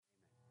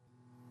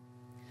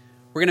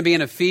We're going to be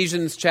in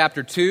Ephesians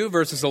chapter 2,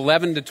 verses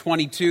 11 to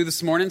 22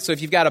 this morning. So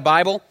if you've got a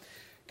Bible,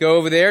 go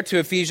over there to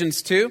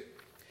Ephesians 2.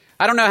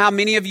 I don't know how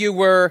many of you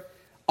were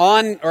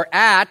on or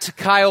at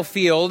Kyle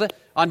Field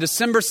on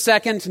December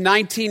 2nd,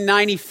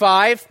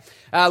 1995.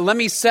 Let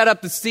me set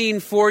up the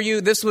scene for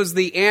you. This was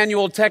the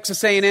annual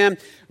Texas A&M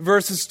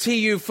versus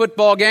TU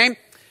football game,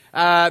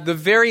 the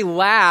very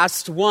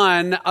last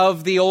one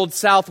of the old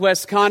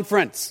Southwest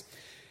Conference.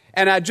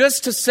 And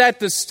just to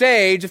set the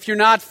stage, if you're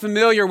not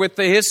familiar with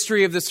the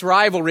history of this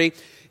rivalry,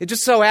 it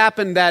just so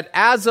happened that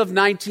as of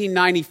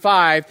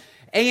 1995,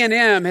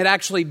 A&M had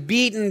actually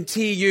beaten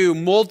TU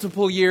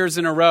multiple years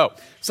in a row,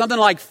 something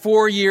like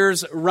 4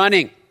 years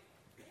running.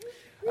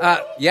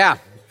 Yeah,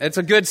 it's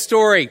a good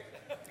story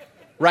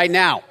right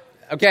now.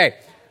 Okay,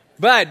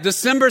 but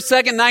December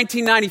 2nd,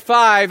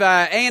 1995,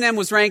 A&M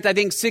was ranked, I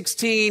think,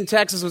 16.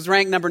 Texas was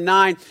ranked number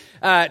 9.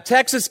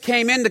 Texas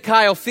came into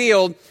Kyle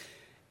Field,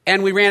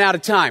 and we ran out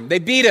of time. They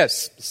beat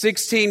us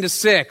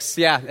 16-6.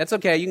 Yeah, that's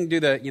okay. You can do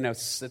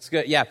that's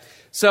good. Yeah.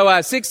 So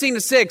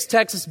 16-6,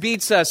 Texas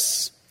beats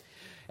us.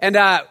 And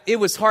it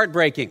was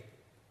heartbreaking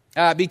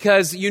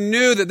because you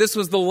knew that this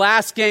was the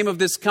last game of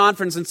this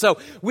conference. And so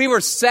we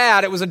were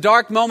sad. It was a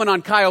dark moment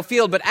on Kyle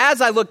Field. But as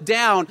I looked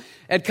down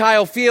at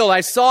Kyle Field, I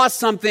saw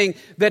something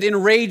that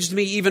enraged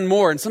me even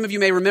more. And some of you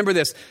may remember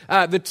this.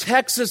 The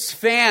Texas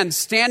fans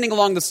standing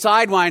along the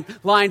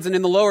sidelines and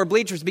in the lower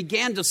bleachers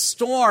began to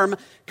storm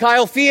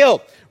Kyle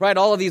Field. Right,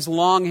 all of these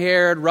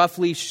long-haired,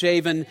 roughly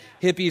shaven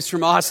hippies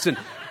from Austin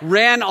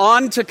ran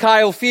onto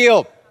Kyle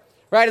Field.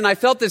 Right, and I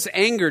felt this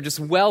anger just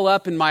well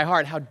up in my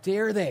heart. How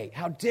dare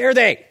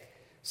they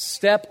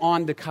step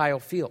onto Kyle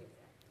Field?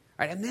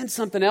 Right, and then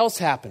something else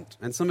happened,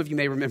 and some of you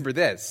may remember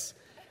this.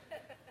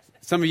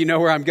 Some of you know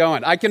where I'm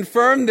going. I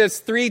confirmed this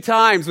 3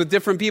 times with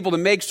different people to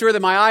make sure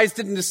that my eyes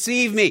didn't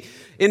deceive me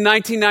in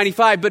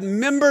 1995, but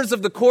members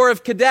of the Corps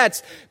of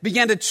Cadets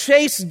began to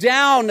chase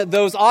down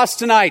those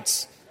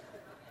Austinites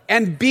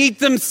and beat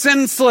them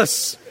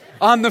senseless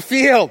on the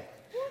field.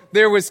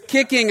 There was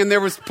kicking and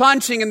there was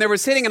punching and there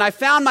was hitting. And I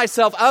found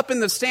myself up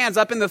in the stands,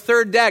 up in the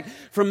third deck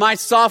from my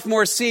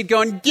sophomore seat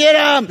going, "Get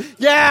him!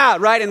 Yeah!"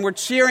 Right? And we're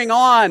cheering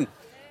on.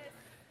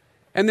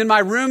 And then my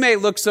roommate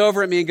looks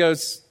over at me and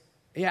goes,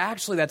 "Yeah,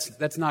 actually,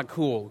 that's not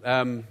cool.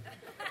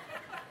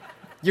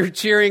 You're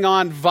cheering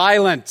on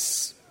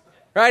violence."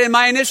 Right? And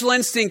my initial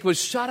instinct was,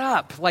 shut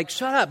up.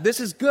 Shut up. This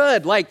is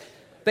good.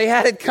 They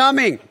had it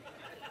coming.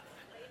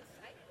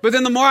 But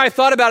then the more I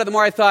thought about it, the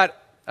more I thought,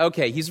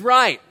 okay, he's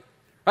right.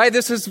 Right?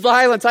 This is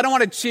violence. I don't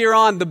want to cheer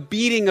on the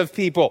beating of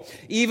people,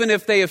 even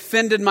if they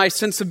offended my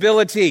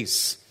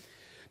sensibilities.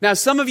 Now,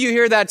 some of you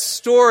hear that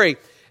story,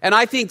 and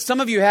I think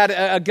some of you had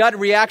a gut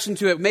reaction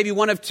to it, maybe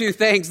one of 2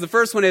 things. The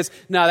first one is,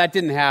 no, that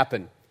didn't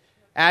happen.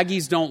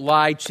 Aggies don't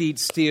lie, cheat,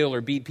 steal, or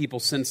beat people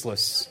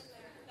senseless.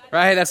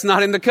 Right? That's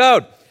not in the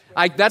code.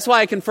 That's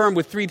why I confirmed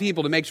with 3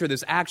 people to make sure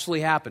this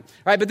actually happened.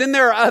 Right? But then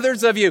there are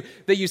others of you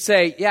that you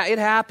say, yeah, it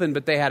happened,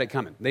 but they had it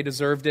coming. They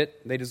deserved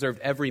it. They deserved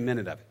every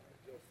minute of it.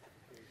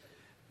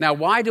 Now,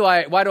 why do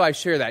I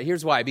share that?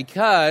 Here's why.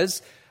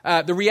 Because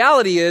the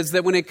reality is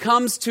that when it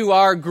comes to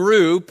our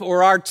group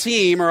or our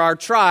team or our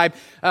tribe,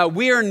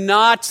 we are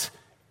not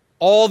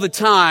all the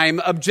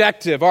time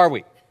objective, are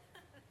we?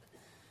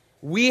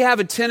 We have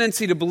a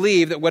tendency to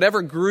believe that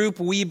whatever group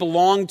we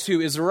belong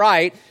to is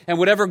right, and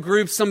whatever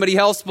group somebody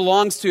else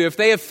belongs to, if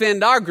they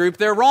offend our group,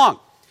 they're wrong.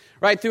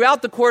 Right?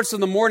 Throughout the course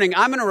of the morning,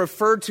 I'm going to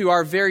refer to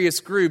our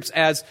various groups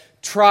as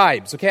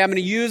tribes. Okay, I'm going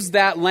to use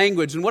that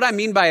language. And what I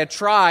mean by a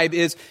tribe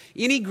is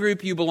any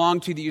group you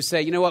belong to that you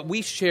say, you know what,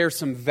 we share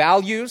some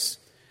values,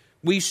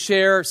 we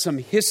share some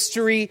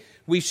history,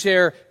 we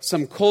share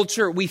some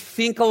culture, we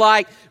think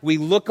alike, we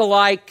look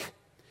alike,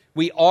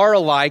 we are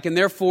alike, and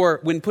therefore,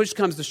 when push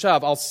comes to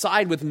shove, I'll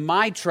side with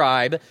my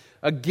tribe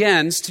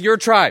against your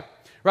tribe.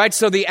 Right?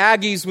 So the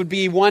Aggies would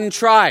be one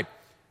tribe.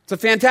 It's a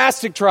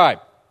fantastic tribe.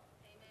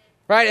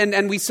 Right?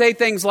 And we say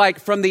things like,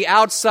 from the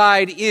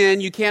outside in,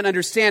 you can't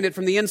understand it.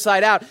 From the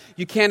inside out,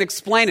 you can't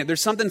explain it.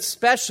 There's something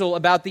special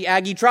about the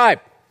Aggie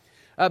tribe.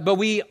 But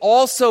we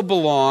also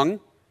belong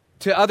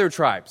to other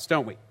tribes,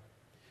 don't we?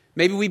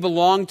 Maybe we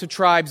belong to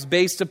tribes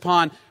based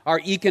upon our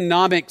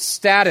economic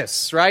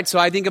status, right? So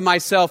I think of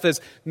myself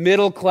as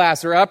middle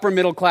class or upper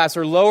middle class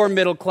or lower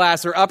middle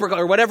class or upper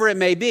or whatever it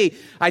may be.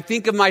 I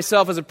think of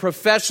myself as a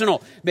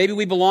professional. Maybe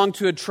we belong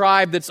to a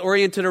tribe that's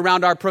oriented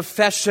around our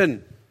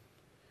profession.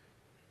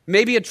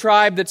 Maybe a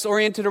tribe that's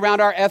oriented around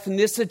our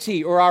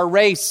ethnicity or our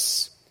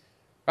race.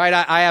 Right?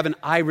 I have an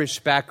Irish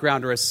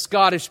background or a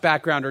Scottish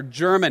background or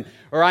German,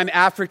 or I'm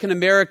African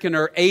American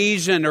or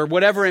Asian or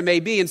whatever it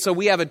may be. And so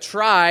we have a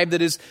tribe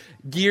that is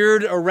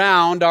geared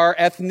around our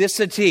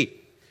ethnicity.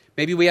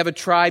 Maybe we have a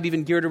tribe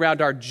even geared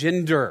around our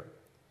gender.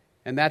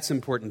 And that's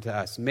important to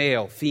us,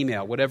 male,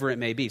 female, whatever it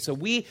may be. So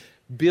we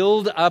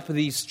build up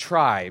these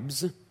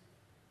tribes,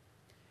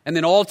 and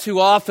then all too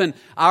often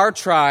our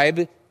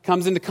tribe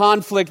comes into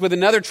conflict with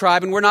another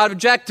tribe and we're not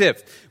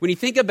objective. When you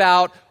think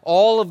about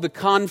all of the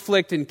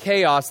conflict and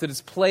chaos that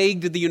has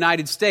plagued the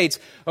United States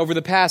over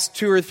the past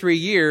 2 or 3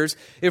 years,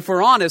 if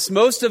we're honest,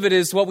 most of it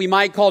is what we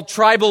might call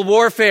tribal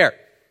warfare.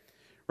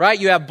 Right?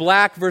 You have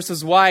black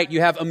versus white. You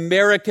have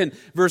American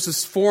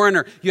versus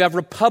foreigner. You have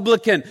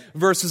Republican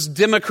versus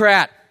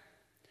Democrat.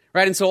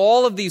 Right? And so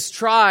all of these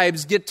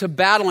tribes get to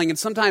battling, and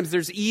sometimes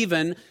there's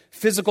even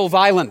physical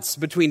violence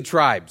between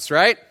tribes,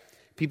 right?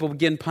 People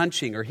begin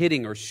punching or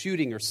hitting or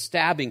shooting or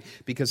stabbing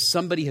because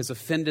somebody has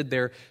offended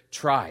their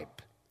tribe.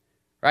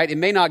 Right? It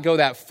may not go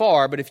that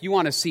far, but if you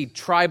want to see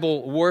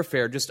tribal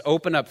warfare, just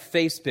open up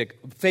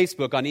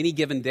Facebook on any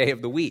given day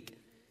of the week,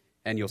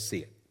 and you'll see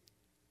it.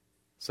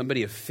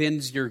 Somebody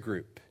offends your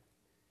group,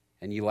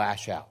 and you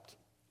lash out.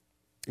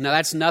 Now,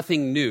 that's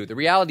nothing new. The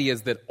reality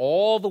is that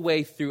all the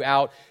way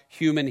throughout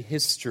human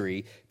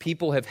history,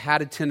 people have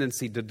had a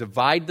tendency to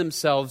divide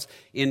themselves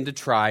into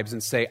tribes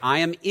and say, I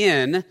am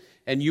in,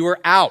 and you are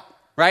out.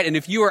 Right? And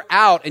if you are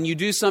out and you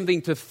do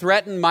something to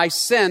threaten my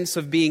sense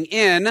of being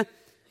in,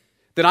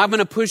 then I'm going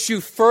to push you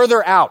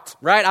further out.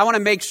 Right? I want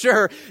to make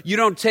sure you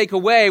don't take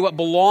away what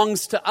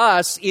belongs to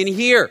us in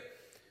here.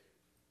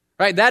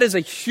 Right? That is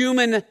a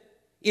human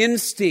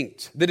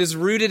instinct that is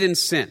rooted in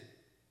sin.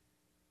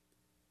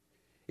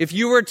 If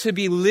you were to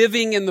be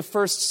living in the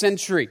first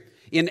century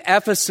in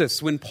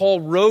Ephesus when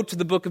Paul wrote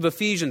the book of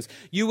Ephesians,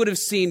 you would have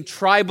seen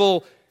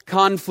tribal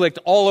conflict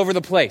all over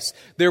the place.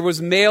 There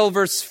was male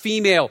versus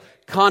female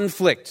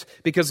conflict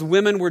because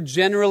women were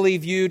generally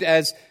viewed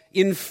as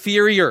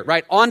inferior,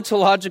 right?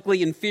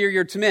 Ontologically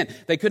inferior to men.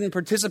 They couldn't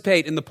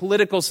participate in the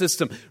political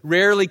system.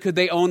 Rarely could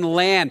they own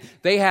land.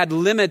 They had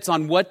limits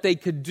on what they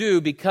could do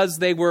because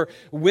they were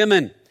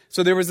women.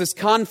 So there was this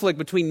conflict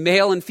between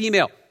male and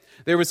female.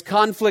 There was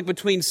conflict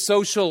between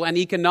social and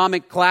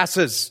economic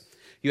classes.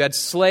 You had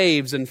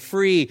slaves and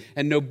free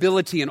and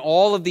nobility and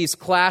all of these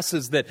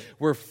classes that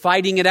were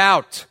fighting it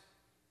out.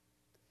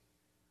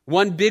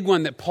 One big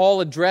one that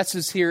Paul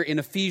addresses here in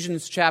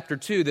Ephesians chapter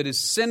 2 that is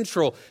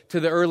central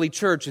to the early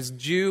church is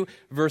Jew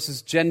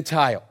versus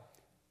Gentile.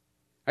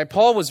 Right,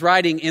 Paul was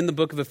writing in the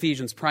book of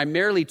Ephesians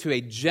primarily to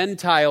a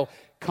Gentile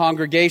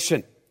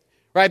congregation.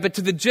 Right, but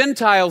to the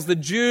Gentiles, the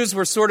Jews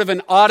were sort of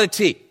an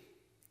oddity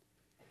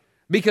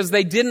because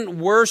they didn't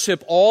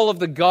worship all of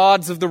the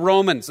gods of the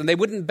Romans and they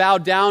wouldn't bow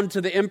down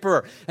to the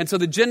emperor. And so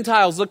the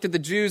Gentiles looked at the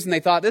Jews and they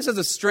thought, this is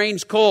a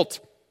strange cult.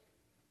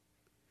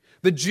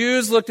 The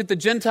Jews looked at the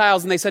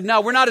Gentiles and they said,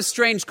 no, we're not a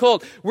strange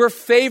cult. We're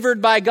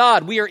favored by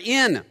God. We are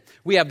in.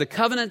 We have the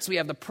covenants. We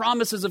have the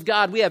promises of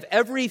God. We have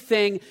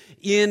everything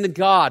in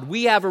God.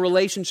 We have a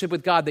relationship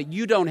with God that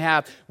you don't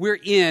have. We're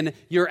in,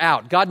 you're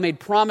out. God made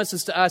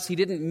promises to us He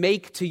didn't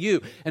make to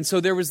you. And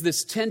so there was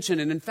this tension.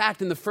 And in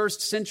fact, in the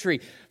first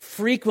century,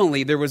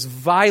 frequently there was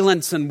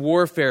violence and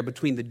warfare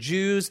between the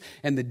Jews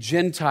and the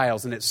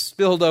Gentiles. And it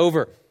spilled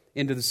over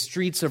into the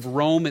streets of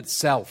Rome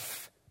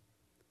itself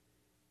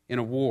in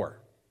a war.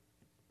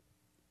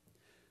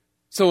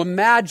 So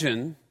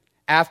imagine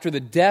after the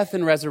death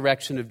and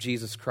resurrection of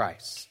Jesus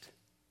Christ,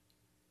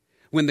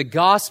 when the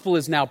gospel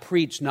is now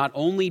preached not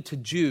only to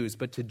Jews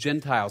but to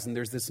Gentiles, and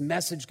there's this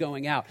message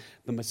going out,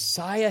 the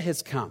Messiah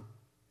has come.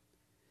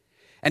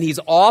 And He's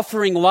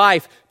offering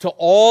life to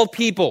all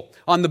people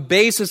on the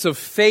basis of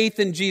faith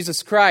in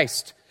Jesus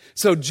Christ.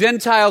 So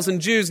Gentiles and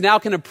Jews now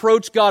can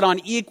approach God on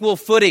equal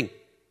footing.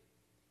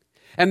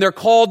 And they're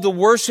called to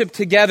worship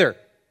together.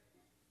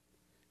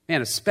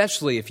 Man,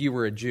 especially if you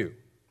were a Jew,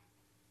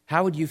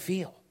 how would you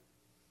feel?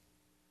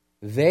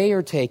 They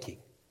are taking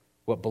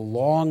what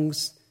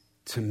belongs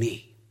to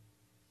me.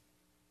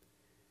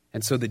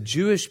 And so the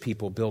Jewish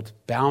people built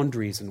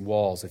boundaries and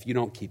walls. If you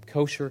don't keep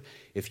kosher,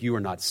 if you are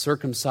not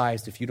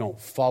circumcised, if you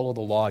don't follow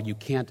the law, you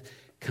can't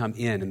come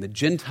in. And the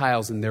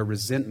Gentiles in their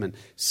resentment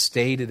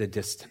stayed at a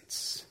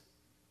distance.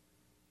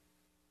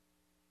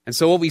 And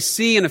so what we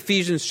see in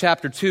Ephesians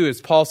chapter 2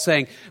 is Paul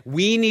saying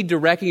we need to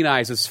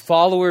recognize as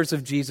followers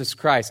of Jesus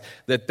Christ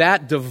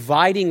that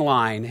dividing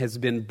line has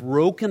been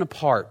broken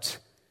apart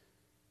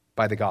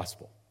by the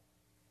gospel.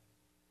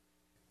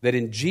 That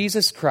in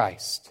Jesus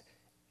Christ,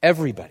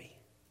 everybody,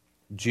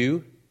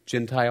 Jew,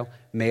 Gentile,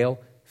 male,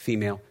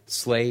 female,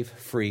 slave,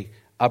 free,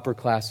 upper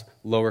class,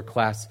 lower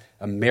class,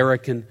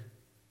 American,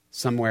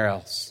 somewhere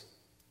else,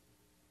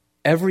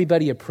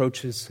 everybody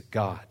approaches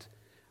God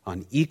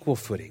on equal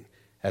footing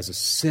as a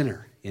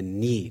sinner in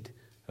need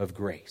of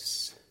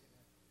grace.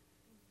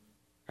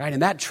 Right?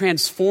 And that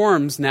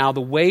transforms now the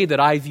way that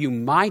I view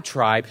my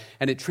tribe,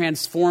 and it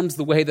transforms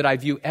the way that I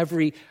view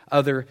every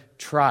other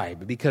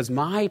tribe. Because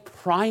my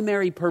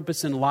primary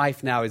purpose in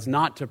life now is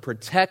not to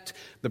protect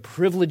the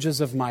privileges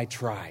of my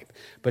tribe,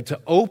 but to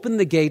open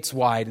the gates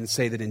wide and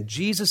say that in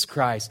Jesus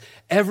Christ,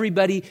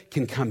 everybody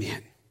can come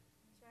in.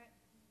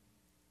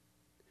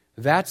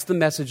 That's the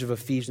message of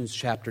Ephesians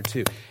chapter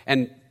 2.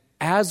 And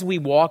as we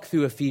walk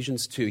through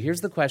Ephesians 2,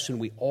 here's the question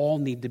we all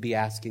need to be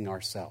asking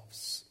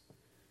ourselves.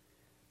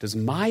 Does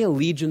my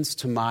allegiance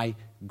to my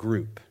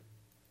group,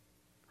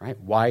 right,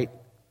 white,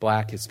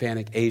 black,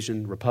 Hispanic,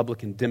 Asian,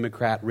 Republican,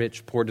 Democrat,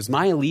 rich, poor? Does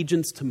my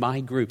allegiance to my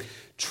group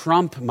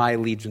trump my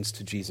allegiance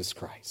to Jesus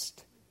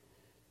Christ?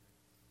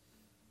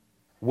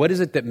 What is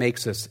it that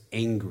makes us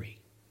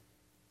angry?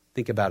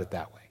 Think about it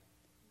that way.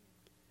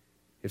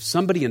 If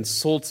somebody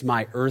insults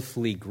my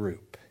earthly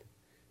group,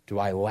 do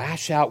I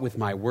lash out with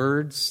my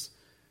words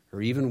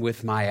or even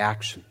with my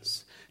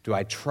actions? Do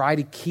I try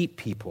to keep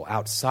people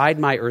outside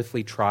my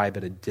earthly tribe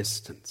at a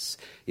distance?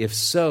 If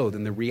so,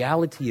 then the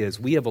reality is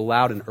we have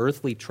allowed an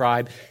earthly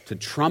tribe to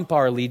trump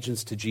our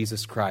allegiance to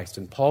Jesus Christ.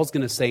 And Paul's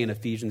going to say in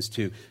Ephesians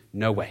 2,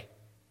 no way.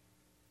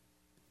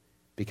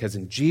 Because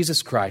in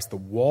Jesus Christ, the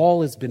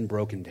wall has been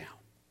broken down.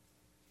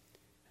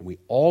 And we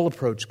all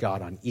approach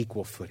God on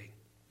equal footing.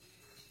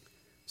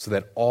 So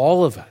that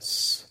all of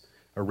us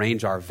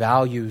arrange our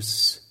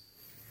values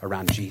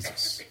around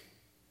Jesus.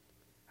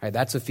 All right,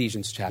 that's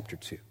Ephesians chapter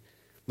 2.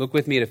 Look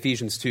with me at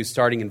Ephesians 2,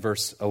 starting in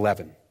verse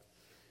 11.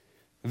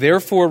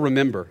 Therefore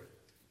remember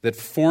that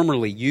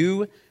formerly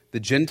you,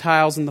 the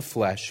Gentiles in the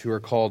flesh, who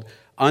are called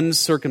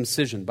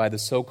uncircumcision by the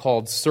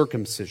so-called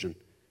circumcision,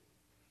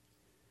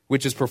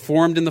 which is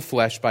performed in the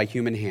flesh by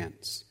human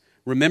hands.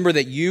 Remember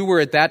that you were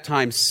at that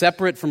time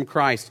separate from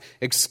Christ,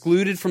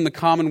 excluded from the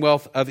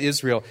commonwealth of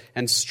Israel,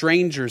 and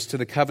strangers to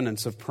the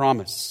covenants of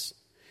promise,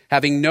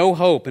 having no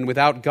hope and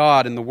without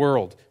God in the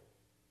world.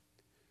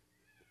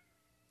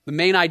 The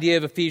main idea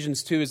of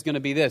Ephesians 2 is going to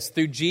be this.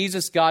 Through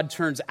Jesus, God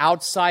turns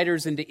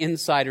outsiders into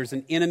insiders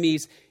and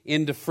enemies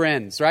into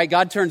friends, right?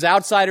 God turns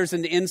outsiders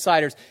into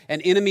insiders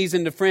and enemies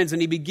into friends. And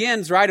he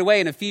begins right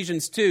away in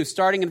Ephesians 2,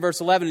 starting in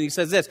verse 11, and he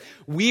says this,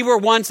 we were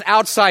once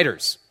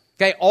outsiders.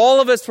 Okay, all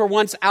of us were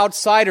once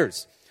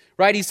outsiders,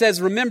 right? He says,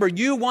 remember,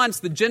 you once,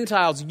 the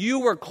Gentiles,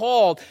 you were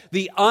called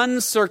the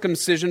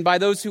uncircumcision by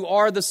those who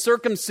are the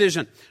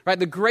circumcision, right?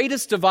 The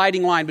greatest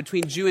dividing line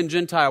between Jew and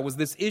Gentile was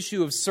this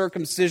issue of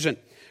circumcision,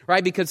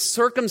 right? Because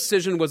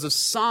circumcision was a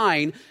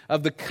sign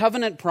of the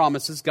covenant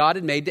promises God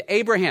had made to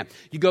Abraham.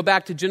 You go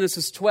back to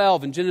Genesis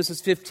 12 and Genesis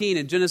 15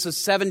 and Genesis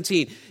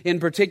 17 in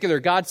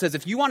particular. God says,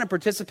 if you want to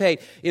participate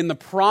in the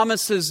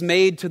promises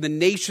made to the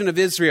nation of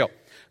Israel,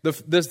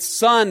 the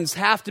sons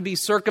have to be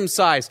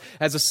circumcised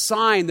as a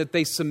sign that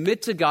they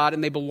submit to God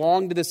and they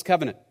belong to this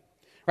covenant.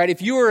 Right?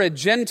 If you were a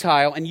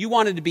Gentile and you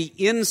wanted to be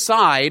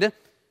inside,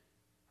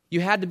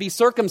 you had to be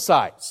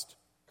circumcised.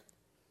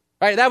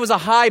 Right? That was a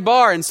high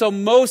bar, and so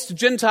most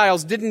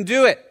Gentiles didn't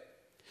do it.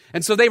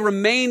 And so they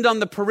remained on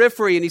the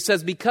periphery, and he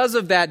says, because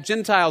of that,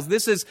 Gentiles,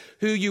 this is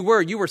who you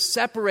were. You were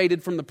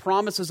separated from the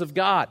promises of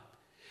God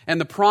and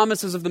the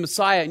promises of the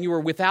Messiah, and you were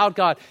without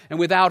God and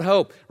without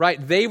hope,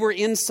 right? They were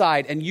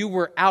inside and you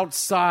were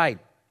outside.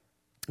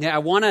 Now, I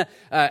want to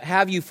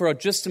have you for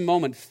just a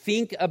moment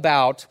think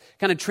about,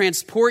 kind of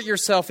transport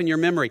yourself in your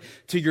memory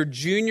to your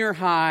junior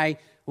high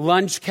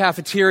lunch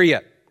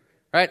cafeteria,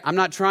 right? I'm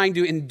not trying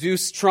to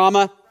induce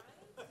trauma,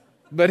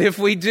 but if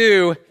we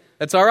do,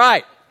 that's all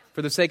right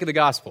for the sake of the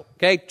gospel,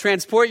 okay?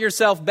 Transport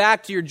yourself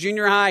back to your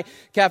junior high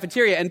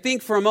cafeteria and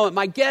think for a moment.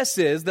 My guess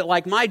is that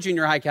like my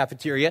junior high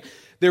cafeteria,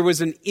 there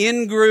was an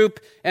in-group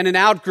and an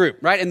out-group,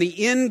 right? And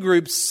the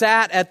in-group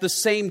sat at the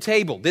same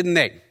table, didn't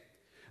they?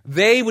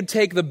 They would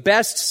take the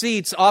best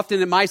seats,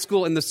 often at my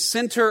school, in the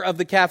center of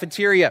the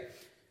cafeteria.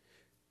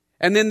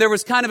 And then there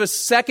was kind of a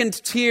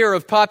second tier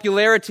of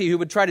popularity who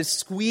would try to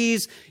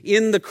squeeze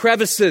in the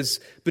crevices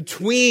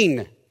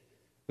between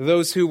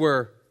those who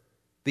were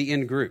the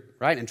in-group,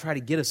 right? And try to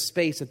get a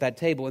space at that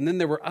table. And then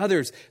there were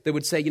others that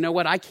would say, you know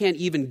what, I can't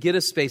even get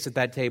a space at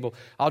that table.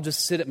 I'll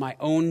just sit at my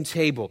own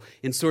table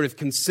in sort of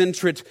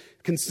concentric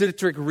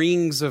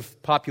rings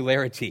of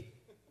popularity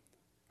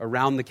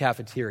around the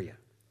cafeteria.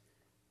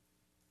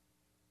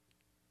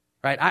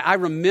 Right? I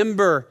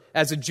remember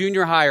as a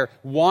junior higher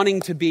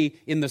wanting to be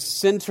in the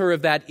center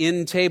of that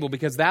end table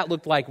because that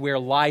looked like where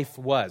life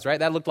was, right?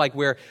 That looked like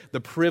where the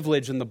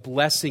privilege and the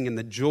blessing and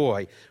the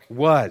joy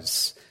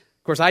was.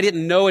 Of course, I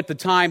didn't know at the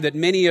time that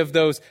many of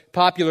those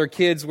popular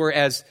kids were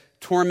as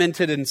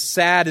tormented and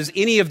sad as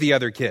any of the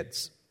other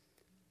kids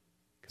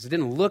because it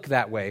didn't look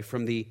that way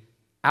from the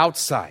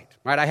outside,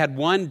 right? I had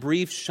one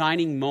brief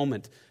shining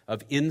moment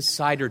of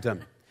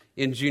insiderdom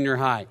in junior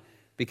high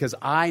because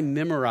I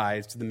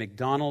memorized the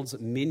McDonald's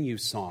menu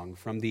song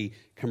from the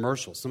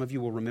commercial. Some of you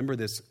will remember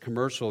this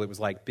commercial. It was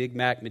like Big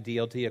Mac,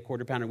 McDLT, a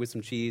quarter pounder with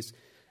some cheese,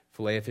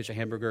 filet of fish, a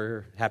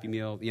hamburger, Happy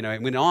Meal. You know,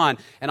 it went on,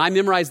 and I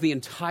memorized the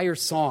entire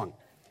song.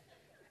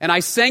 And I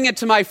sang it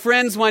to my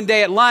friends one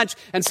day at lunch,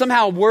 and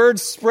somehow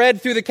words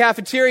spread through the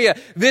cafeteria.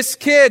 This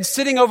kid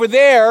sitting over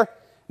there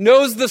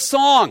knows the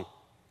song.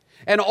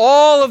 And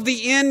all of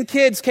the in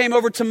kids came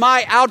over to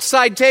my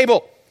outside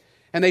table,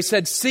 and they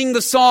said, sing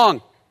the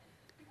song.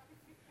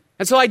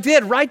 And so I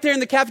did. Right there in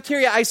the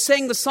cafeteria, I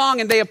sang the song,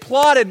 and they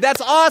applauded.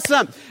 That's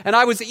awesome. And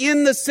I was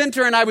in the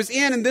center, and I was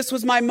in, and this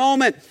was my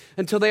moment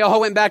until they all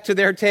went back to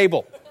their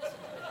table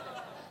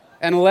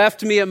and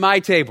left me at my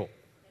table.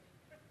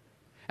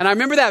 And I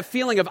remember that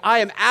feeling of I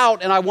am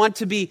out and I want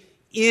to be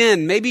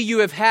in. Maybe you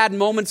have had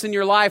moments in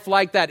your life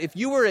like that. If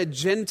you were a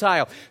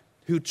Gentile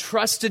who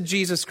trusted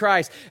Jesus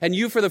Christ, and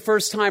you for the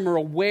first time are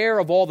aware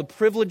of all the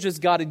privileges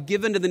God had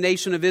given to the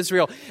nation of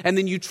Israel, and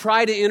then you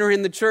try to enter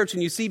in the church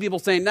and you see people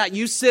saying, "No,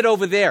 you sit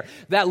over there."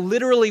 That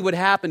literally would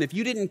happen if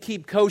you didn't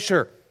keep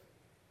kosher.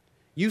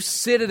 You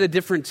sit at a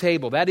different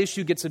table. That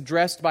issue gets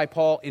addressed by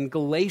Paul in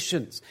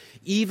Galatians.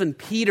 Even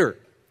Peter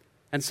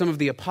and some of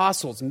the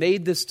apostles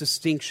made this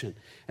distinction.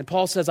 And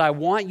Paul says, I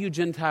want you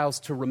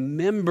Gentiles to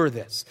remember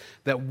this,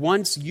 that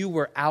once you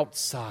were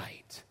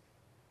outside.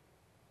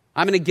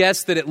 I'm going to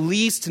guess that at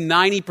least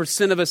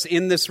 90% of us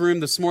in this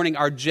room this morning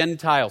are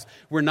Gentiles.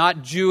 We're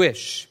not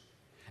Jewish.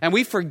 And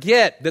we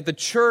forget that the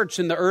church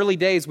in the early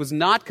days was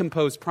not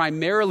composed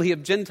primarily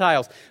of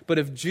Gentiles, but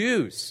of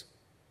Jews.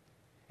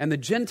 And the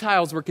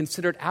Gentiles were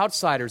considered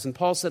outsiders. And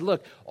Paul said,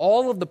 look,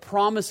 all of the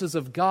promises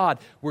of God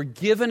were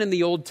given in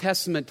the Old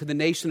Testament to the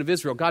nation of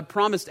Israel. God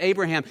promised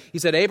Abraham, he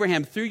said,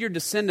 Abraham, through your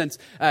descendants,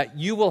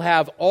 you will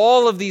have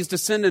all of these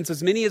descendants,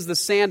 as many as the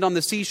sand on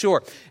the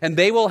seashore, and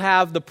they will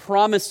have the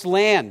promised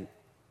land.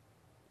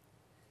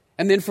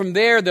 And then from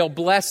there, they'll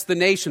bless the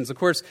nations. Of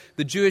course,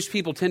 the Jewish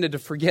people tended to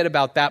forget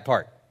about that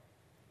part.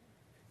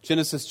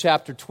 Genesis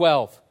chapter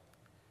 12.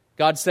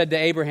 God said to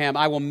Abraham,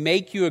 I will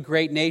make you a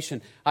great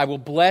nation. I will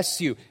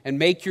bless you and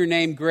make your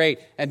name great.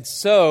 And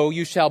so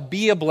you shall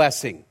be a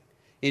blessing.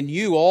 In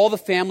you, all the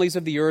families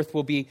of the earth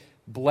will be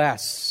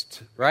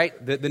blessed. Right?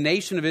 The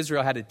nation of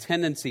Israel had a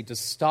tendency to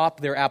stop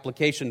their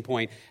application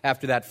point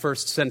after that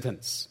first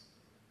sentence.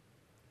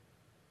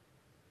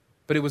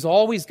 But it was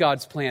always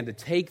God's plan to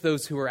take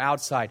those who were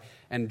outside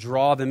and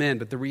draw them in.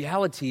 But the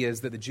reality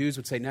is that the Jews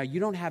would say, no, you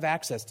don't have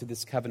access to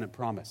this covenant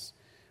promise.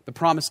 The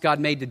promise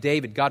God made to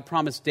David. God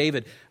promised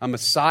David a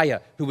Messiah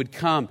who would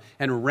come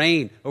and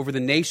reign over the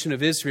nation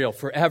of Israel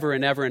forever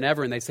and ever and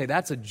ever. And they say,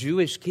 that's a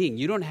Jewish king.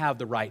 You don't have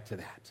the right to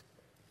that.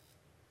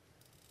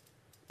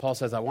 Paul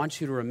says, I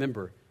want you to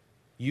remember,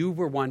 you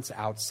were once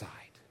outside.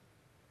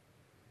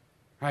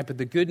 All right, but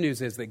the good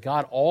news is that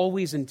God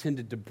always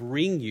intended to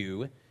bring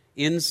you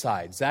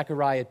inside.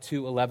 Zechariah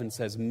 2:11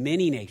 says,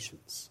 many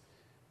nations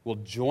will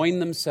join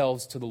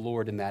themselves to the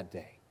Lord in that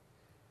day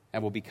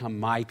and will become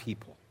my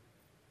people.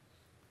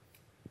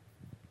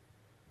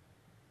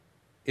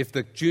 If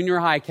the junior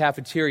high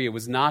cafeteria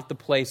was not the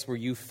place where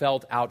you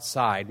felt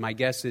outside, my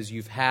guess is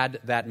you've had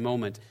that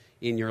moment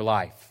in your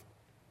life.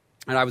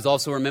 And I was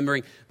also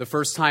remembering the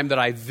first time that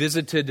I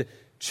visited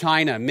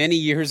China many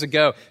years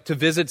ago to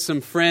visit some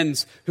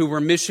friends who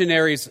were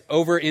missionaries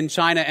over in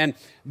China. And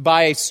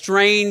by a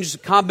strange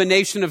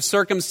combination of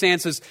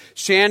circumstances,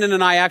 Shannon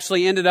and I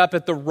actually ended up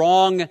at the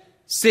wrong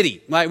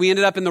city. We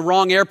ended up in the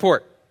wrong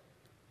airport.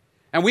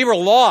 And we were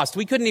lost.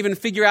 We couldn't even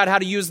figure out how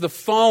to use the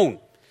phone.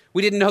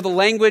 We didn't know the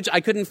language.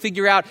 I couldn't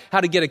figure out how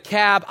to get a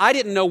cab. I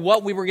didn't know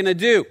what we were going to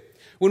do.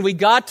 When we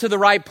got to the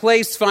right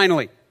place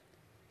finally,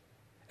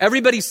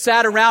 everybody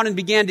sat around and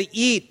began to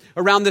eat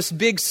around this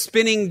big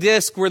spinning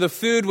disc where the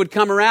food would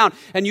come around.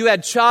 And you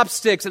had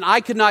chopsticks, and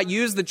I could not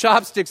use the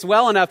chopsticks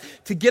well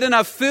enough to get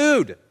enough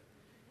food.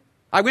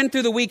 I went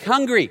through the week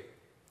hungry,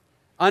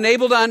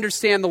 unable to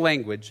understand the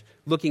language,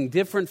 looking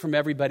different from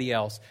everybody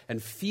else,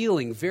 and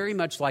feeling very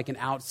much like an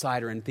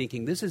outsider and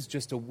thinking, this is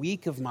just a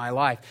week of my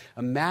life.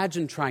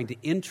 Imagine trying to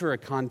enter a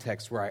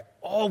context where I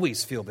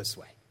always feel this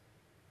way.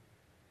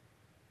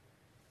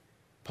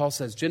 Paul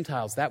says,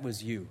 Gentiles, that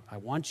was you. I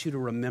want you to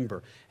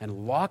remember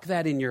and lock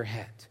that in your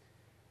head,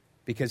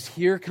 because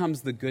here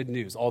comes the good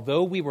news.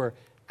 Although we were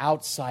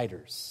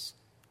outsiders,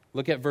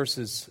 look at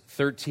verses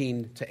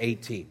 13 to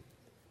 18.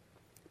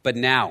 But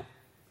now,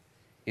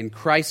 in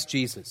Christ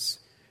Jesus,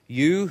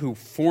 you who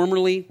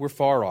formerly were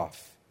far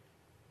off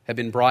have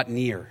been brought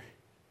near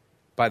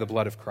by the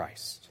blood of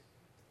Christ.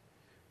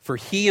 For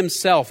he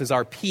himself is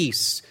our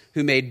peace,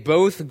 who made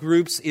both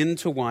groups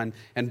into one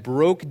and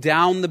broke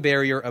down the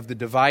barrier of the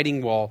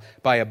dividing wall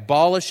by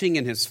abolishing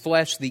in his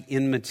flesh the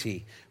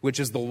enmity, which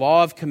is the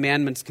law of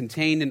commandments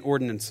contained in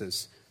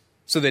ordinances,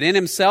 so that in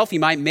himself he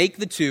might make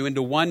the two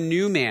into one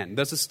new man,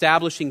 thus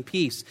establishing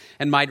peace,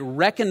 and might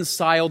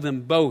reconcile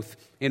them both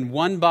in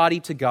one body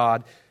to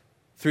God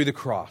through the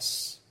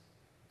cross,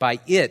 by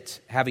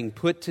it having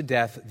put to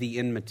death the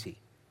enmity.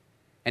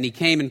 And he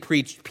came and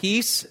preached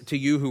peace to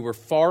you who were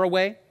far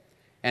away,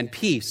 and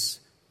peace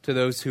to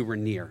those who were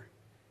near.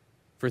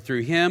 For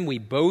through him we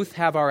both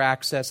have our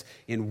access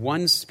in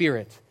one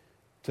Spirit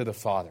to the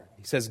Father.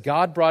 He says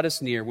God brought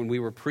us near when we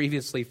were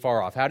previously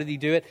far off. How did he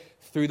do it?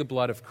 Through the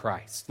blood of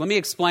Christ. Let me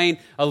explain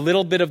a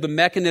little bit of the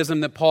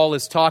mechanism that Paul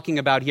is talking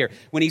about here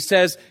when he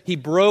says he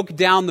broke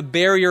down the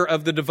barrier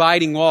of the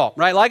dividing wall,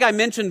 right? Like I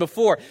mentioned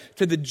before,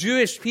 to the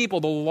Jewish people,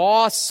 the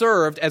law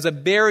served as a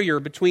barrier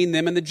between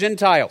them and the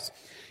Gentiles.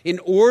 In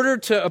order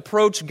to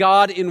approach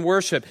God in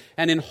worship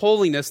and in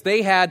holiness,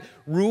 they had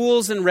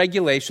rules and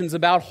regulations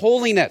about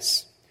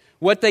holiness.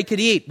 What they could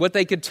eat, what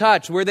they could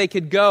touch, where they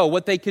could go,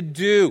 what they could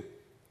do.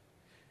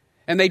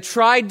 And they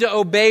tried to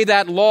obey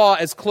that law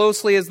as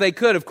closely as they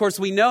could. Of course,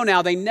 we know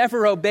now they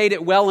never obeyed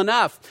it well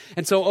enough.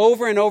 And so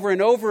over and over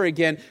and over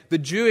again, the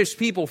Jewish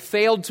people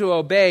failed to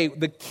obey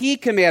the key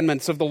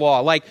commandments of the law,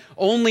 like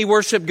only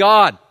worship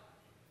God.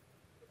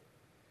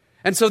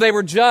 And so they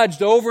were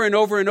judged over and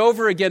over and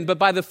over again. But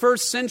by the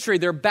first century,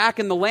 they're back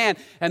in the land,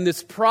 and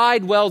this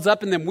pride wells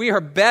up in them. We are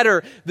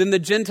better than the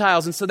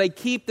Gentiles. And so they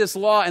keep this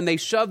law, and they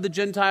shove the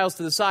Gentiles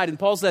to the side. And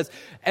Paul says,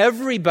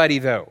 everybody,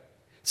 though,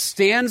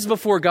 stands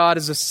before God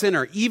as a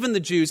sinner, even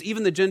the Jews,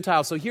 even the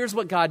Gentiles. So here's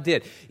what God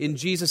did in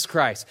Jesus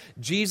Christ.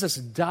 Jesus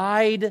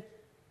died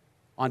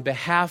on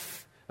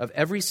behalf of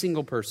every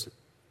single person,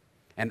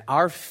 and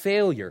our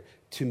failure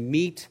to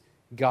meet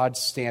God's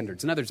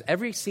standards. In other words,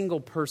 every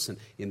single person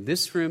in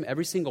this room,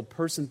 every single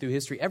person through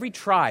history, every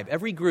tribe,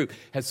 every group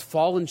has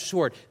fallen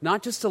short,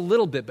 not just a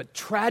little bit, but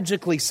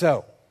tragically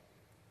so,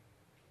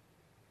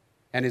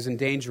 and is in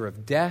danger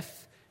of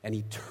death and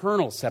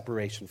eternal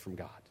separation from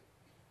God.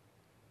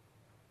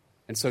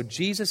 And so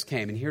Jesus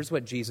came, and here's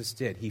what Jesus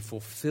did. He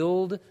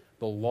fulfilled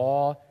the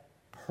law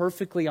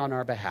perfectly on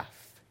our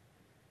behalf,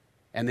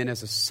 and then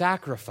as a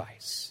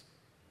sacrifice,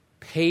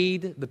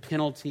 paid the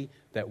penalty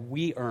that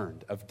we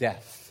earned of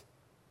death,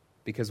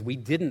 because we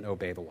didn't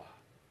obey the law.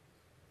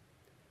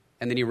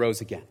 And then he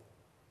rose again.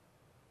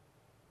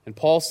 And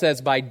Paul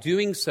says by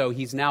doing so,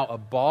 he's now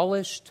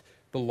abolished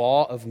the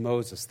law of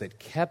Moses that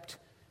kept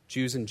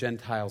Jews and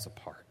Gentiles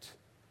apart,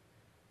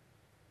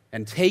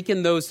 and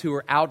taken those who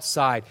were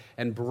outside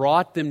and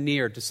brought them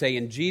near to say,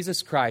 in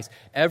Jesus Christ,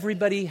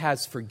 everybody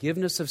has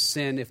forgiveness of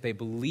sin if they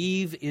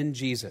believe in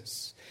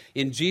Jesus.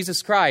 In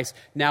Jesus Christ,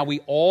 now we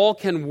all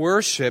can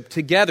worship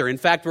together. In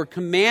fact, we're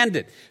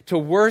commanded to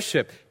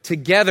worship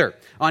together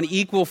on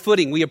equal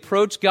footing. We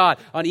approach God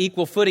on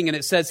equal footing, and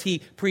it says he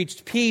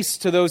preached peace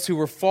to those who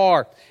were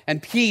far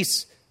and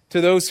peace to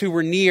those who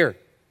were near.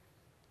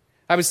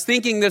 I was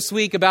thinking this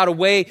week about a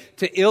way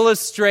to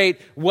illustrate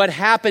what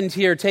happened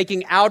here,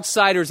 taking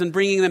outsiders and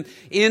bringing them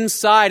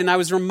inside. And I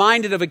was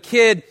reminded of a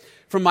kid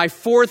from my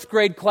 4th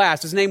grade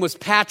class. His name was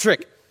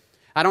Patrick.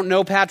 I don't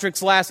know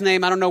Patrick's last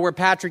name. I don't know where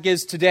Patrick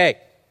is today.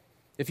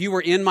 If you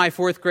were in my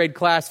 4th grade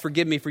class,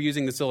 forgive me for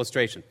using this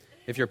illustration.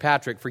 If you're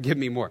Patrick, forgive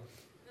me more.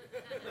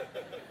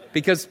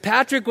 Because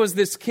Patrick was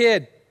this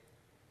kid,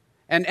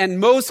 and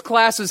most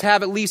classes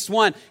have at least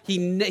one.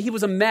 He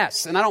was a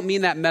mess, and I don't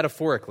mean that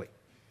metaphorically.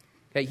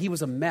 Okay, he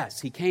was a mess.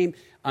 He came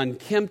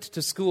unkempt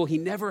to school. He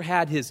never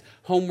had his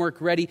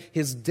homework ready.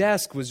 His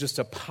desk was just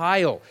a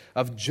pile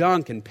of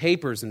junk and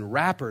papers and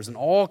wrappers and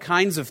all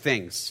kinds of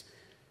things.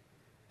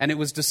 And it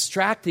was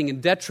distracting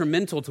and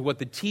detrimental to what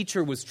the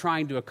teacher was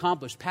trying to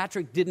accomplish.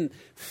 Patrick didn't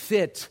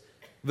fit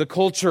the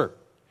culture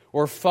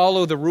or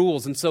follow the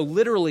rules. And so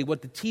literally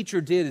what the teacher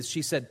did is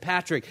she said,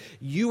 Patrick,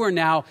 you are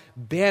now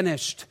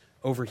banished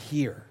over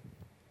here.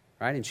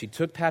 Right? And she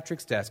took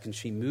Patrick's desk and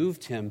she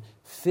moved him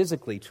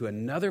physically to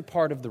another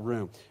part of the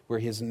room where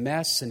his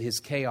mess and his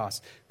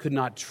chaos could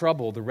not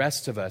trouble the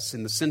rest of us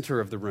in the center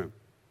of the room.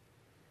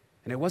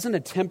 And it wasn't a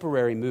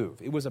temporary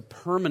move. It was a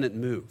permanent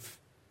move.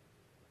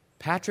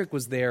 Patrick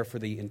was there for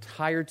the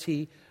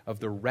entirety of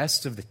the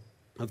rest of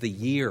the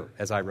year,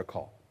 as I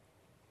recall.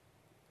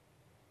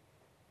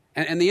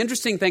 And the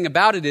interesting thing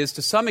about it is,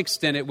 to some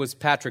extent, it was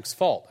Patrick's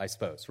fault, I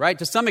suppose, right?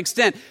 To some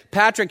extent,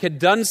 Patrick had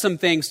done some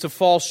things to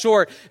fall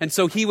short, and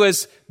so he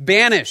was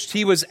banished.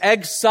 He was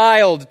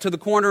exiled to the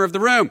corner of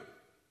the room.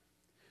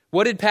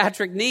 What did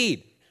Patrick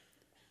need?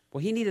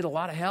 Well, he needed a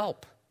lot of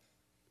help.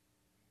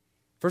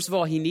 First of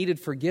all, he needed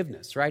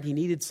forgiveness, right? He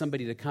needed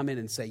somebody to come in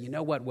and say, you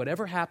know what,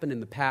 whatever happened in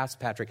the past,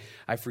 Patrick,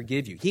 I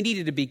forgive you. He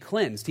needed to be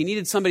cleansed. He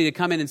needed somebody to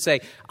come in and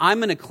say, I'm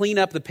going to clean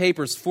up the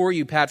papers for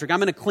you, Patrick. I'm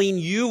going to clean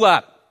you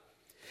up.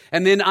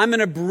 And then I'm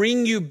going to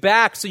bring you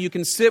back so you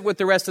can sit with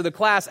the rest of the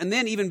class. And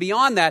then even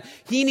beyond that,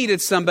 he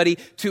needed somebody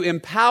to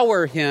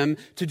empower him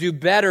to do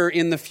better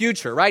in the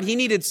future, right? He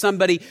needed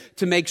somebody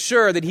to make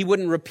sure that he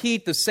wouldn't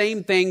repeat the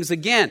same things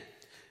again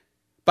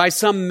by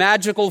some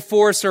magical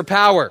force or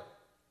power.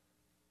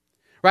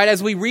 Right?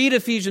 As we read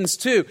Ephesians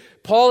 2,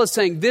 Paul is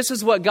saying, this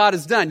is what God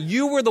has done.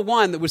 You were the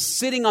one that was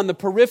sitting on the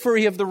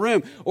periphery of the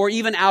room or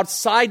even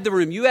outside the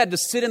room. You had to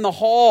sit in the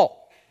hall.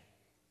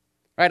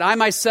 Right? I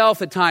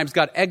myself at times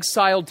got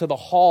exiled to the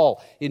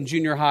hall in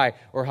junior high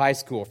or high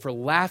school for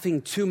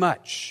laughing too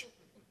much.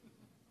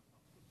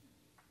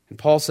 And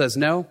Paul says,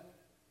 no,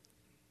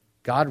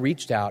 God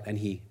reached out and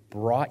he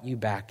brought you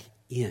back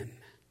in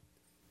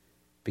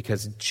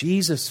because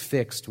Jesus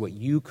fixed what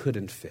you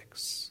couldn't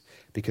fix,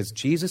 because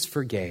Jesus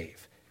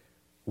forgave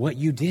what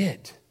you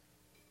did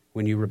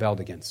when you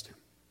rebelled against him.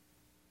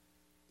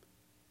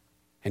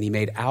 And he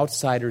made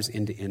outsiders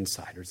into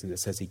insiders. And it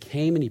says he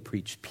came and he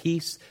preached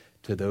peace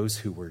to those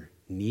who were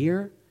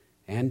near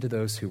and to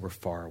those who were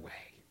far away.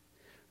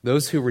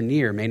 Those who were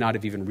near may not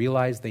have even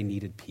realized they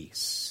needed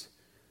peace.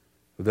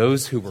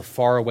 Those who were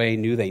far away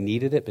knew they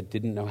needed it but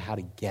didn't know how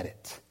to get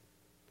it.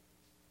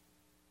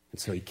 And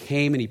so he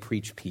came and he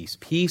preached peace.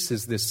 Peace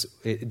is this,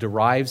 it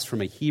derives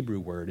from a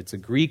Hebrew word. It's a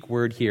Greek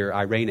word here,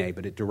 irene,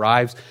 but it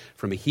derives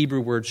from a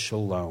Hebrew word,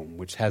 shalom,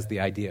 which has the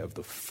idea of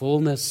the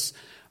fullness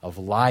of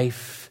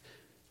life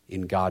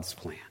in God's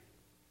plan.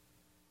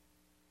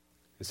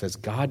 It says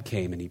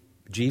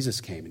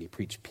Jesus came and he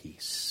preached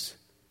peace,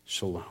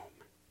 shalom.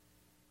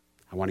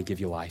 I want to give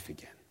you life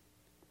again.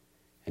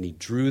 And he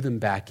drew them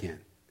back in.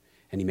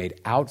 And he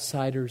made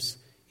outsiders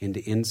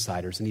into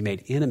insiders, and he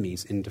made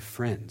enemies into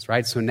friends,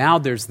 right? So now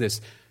there's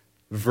this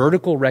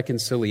vertical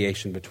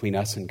reconciliation between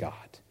us and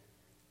God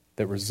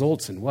that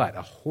results in what?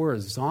 A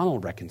horizontal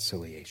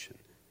reconciliation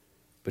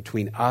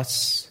between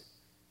us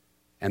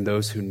and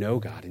those who know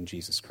God in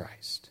Jesus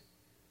Christ,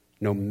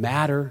 no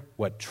matter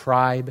what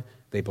tribe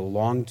they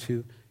belong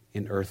to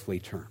in earthly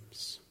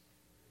terms.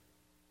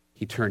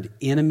 He turned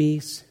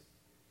enemies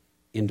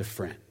into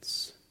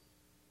friends.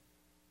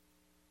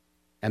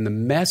 And the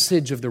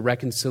message of the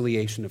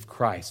reconciliation of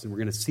Christ, and we're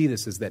going to see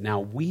this, is that now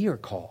we are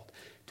called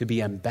to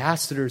be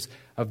ambassadors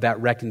of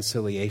that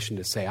reconciliation,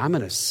 to say, I'm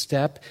going to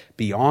step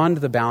beyond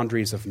the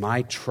boundaries of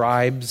my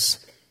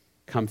tribe's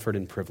comfort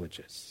and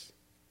privileges,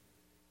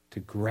 to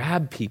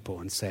grab people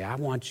and say, I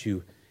want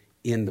you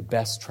in the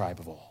best tribe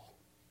of all.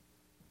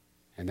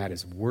 And that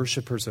is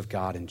worshipers of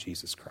God in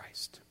Jesus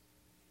Christ.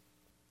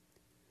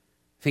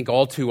 I think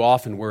all too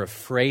often we're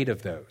afraid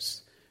of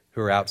those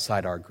who are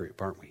outside our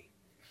group, aren't we?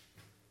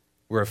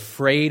 We're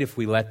afraid if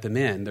we let them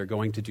in, they're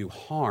going to do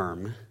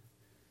harm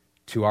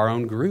to our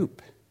own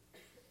group.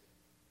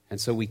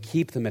 And so we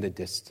keep them at a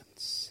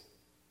distance.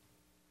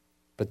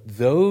 But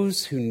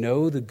those who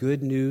know the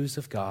good news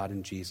of God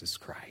in Jesus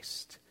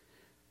Christ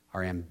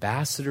are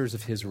ambassadors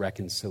of his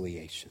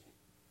reconciliation.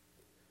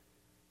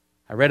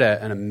 I read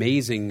an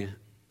amazing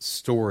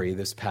story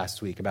this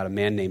past week about a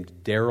man named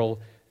Daryl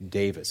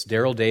Davis.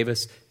 Daryl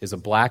Davis is a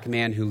black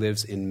man who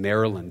lives in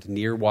Maryland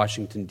near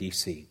Washington,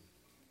 D.C.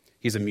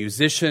 He's a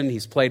musician.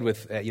 He's played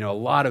with a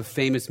lot of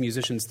famous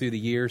musicians through the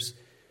years,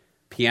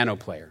 piano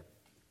player.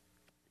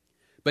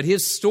 But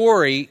his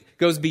story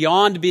goes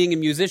beyond being a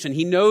musician.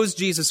 He knows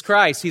Jesus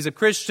Christ. He's a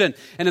Christian.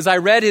 And as I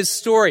read his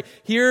story,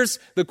 here's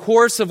the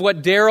course of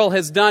what Daryl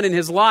has done in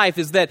his life,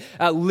 is that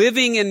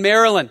living in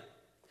Maryland,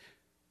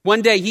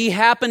 one day he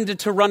happened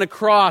to run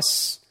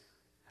across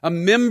a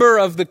member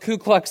of the Ku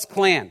Klux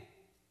Klan.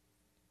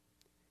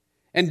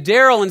 And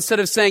Daryl, instead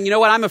of saying, you know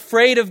what, I'm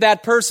afraid of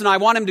that person, I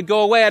want him to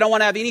go away, I don't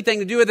want to have anything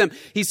to do with him,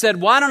 he said,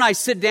 why don't I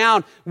sit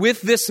down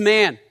with this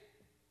man?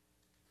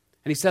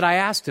 And he said, I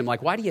asked him,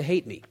 why do you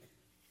hate me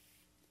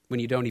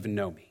when you don't even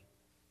know me?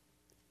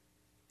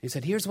 He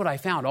said, here's what I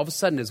found. All of a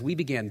sudden, as we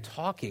began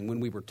talking, when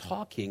we were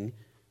talking,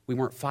 we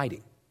weren't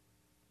fighting.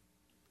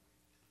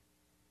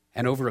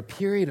 And over a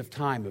period of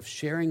time of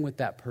sharing with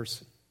that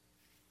person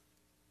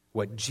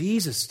what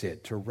Jesus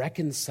did to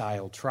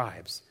reconcile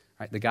tribes,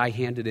 right? The guy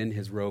handed in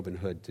his robe and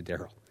hood to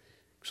Daryl.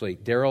 Actually,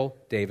 Daryl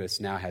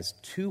Davis now has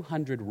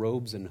 200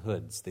 robes and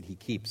hoods that he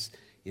keeps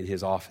in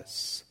his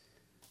office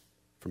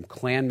from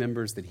Klan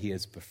members that he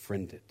has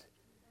befriended.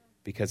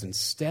 Because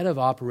instead of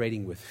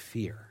operating with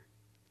fear,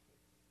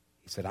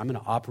 he said, I'm going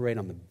to operate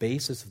on the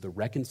basis of the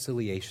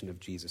reconciliation of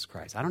Jesus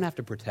Christ. I don't have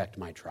to protect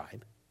my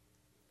tribe.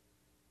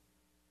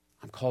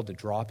 I'm called to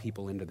draw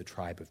people into the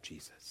tribe of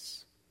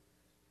Jesus.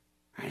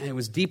 And it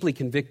was deeply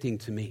convicting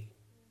to me.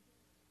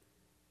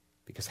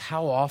 Because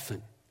how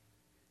often,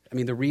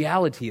 the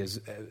reality is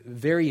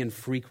very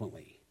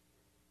infrequently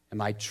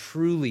am I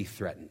truly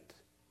threatened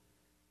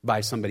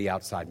by somebody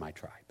outside my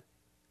tribe.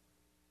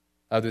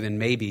 Other than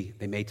maybe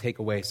they may take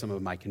away some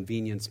of my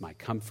convenience, my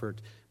comfort,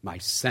 my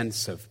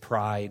sense of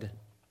pride.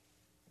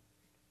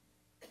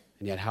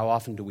 And yet how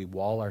often do we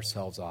wall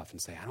ourselves off and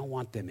say, I don't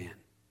want them in.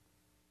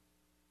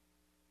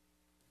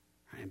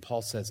 And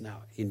Paul says,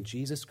 now, in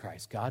Jesus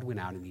Christ, God went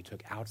out and he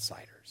took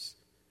outsiders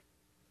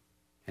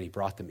and he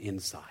brought them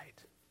inside.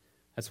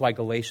 That's why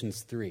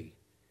Galatians 3,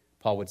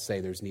 Paul would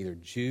say there's neither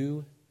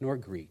Jew nor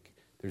Greek,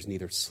 there's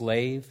neither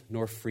slave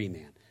nor free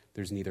man,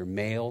 there's neither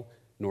male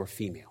nor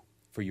female,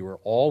 for you are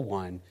all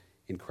one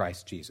in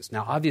Christ Jesus.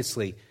 Now,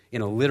 obviously,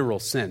 in a literal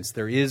sense,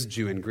 there is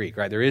Jew and Greek,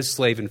 right? There is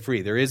slave and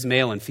free. There is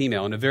male and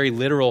female in a very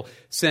literal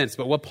sense.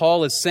 But what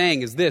Paul is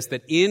saying is this,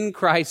 that in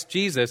Christ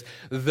Jesus,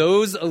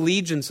 those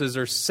allegiances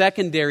are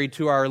secondary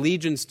to our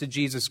allegiance to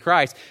Jesus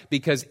Christ,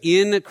 because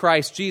in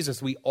Christ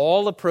Jesus, we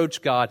all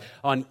approach God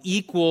on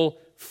equal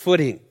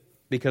footing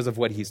because of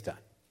what he's done.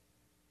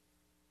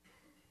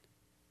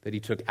 That he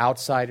took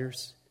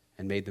outsiders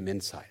and made them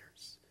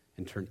insiders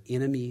and turned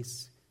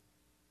enemies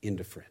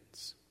into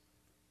friends.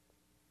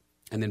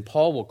 And then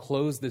Paul will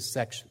close this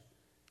section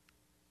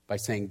by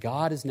saying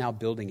God is now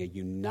building a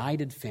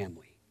united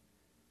family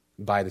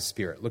by the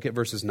Spirit. Look at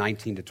verses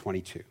 19 to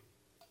 22.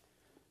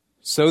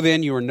 So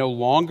then you are no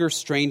longer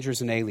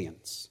strangers and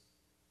aliens,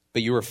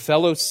 but you are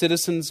fellow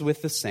citizens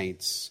with the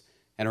saints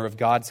and are of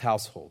God's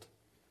household,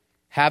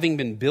 having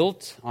been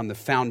built on the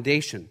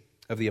foundation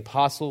of the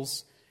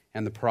apostles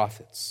and the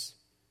prophets,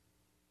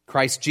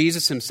 Christ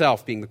Jesus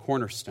himself being the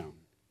cornerstone,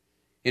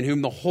 in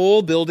whom the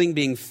whole building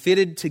being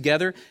fitted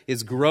together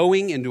is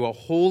growing into a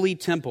holy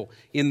temple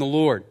in the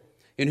Lord,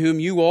 in whom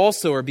you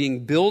also are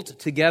being built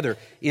together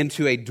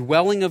into a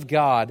dwelling of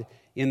God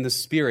in the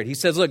Spirit. He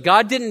says, look,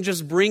 God didn't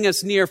just bring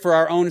us near for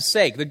our own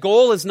sake. The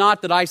goal is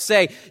not that I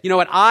say, you know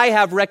what, I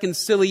have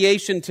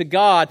reconciliation to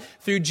God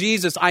through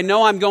Jesus. I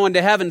know I'm going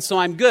to heaven, so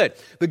I'm good.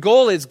 The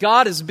goal is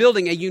God is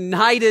building a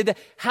united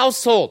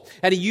household.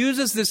 And he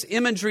uses this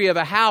imagery of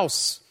a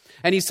house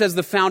And he says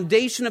the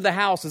foundation of the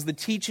house is the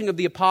teaching of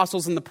the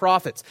apostles and the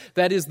prophets.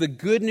 That is the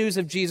good news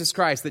of Jesus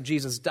Christ, that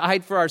Jesus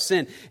died for our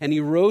sin and he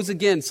rose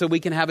again so we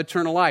can have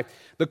eternal life.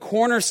 The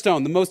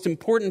cornerstone, the most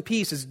important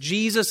piece, is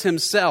Jesus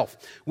himself.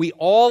 We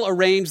all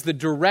arrange the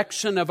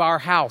direction of our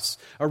house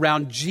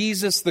around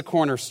Jesus, the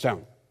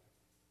cornerstone.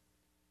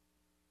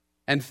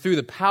 And through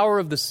the power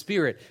of the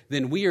Spirit,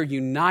 then we are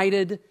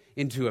united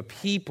into a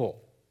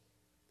people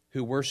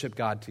who worship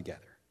God together.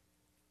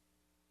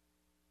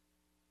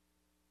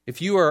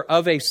 If you are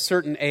of a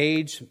certain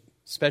age,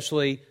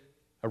 especially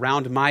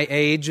around my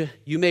age,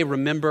 you may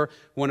remember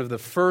one of the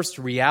first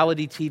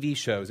reality TV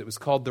shows. It was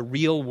called The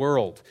Real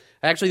World.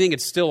 I actually think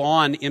it's still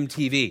on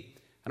MTV.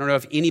 I don't know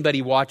if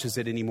anybody watches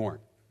it anymore.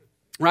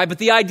 Right? But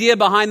the idea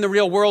behind The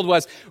Real World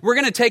was we're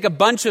going to take a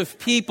bunch of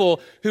people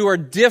who are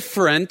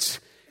different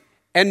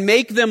and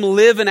make them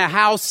live in a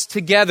house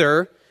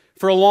together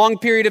for a long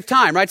period of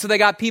time, right? So they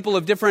got people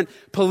of different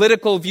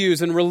political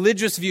views and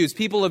religious views,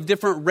 people of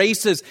different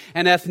races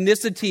and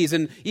ethnicities,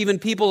 and even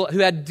people who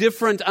had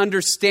different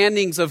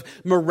understandings of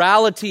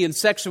morality and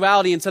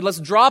sexuality, and said, let's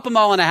drop them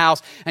all in a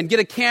house and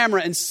get a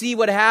camera and see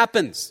what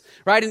happens,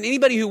 right? And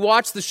anybody who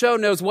watched the show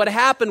knows what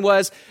happened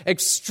was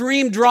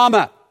extreme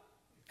drama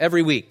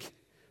every week.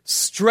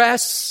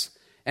 Stress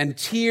and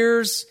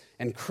tears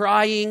and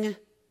crying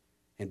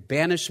and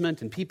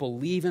banishment, and people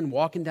leaving,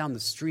 walking down the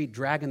street,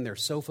 dragging their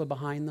sofa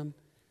behind them,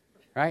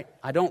 right?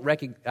 I don't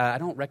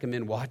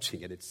recommend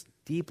watching it. It's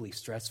deeply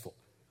stressful.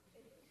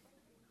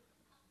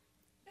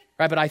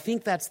 Right, but I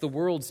think that's the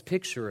world's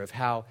picture of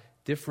how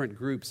different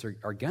groups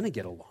are going to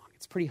get along.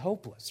 It's pretty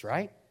hopeless,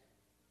 right?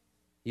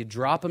 You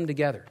drop them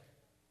together,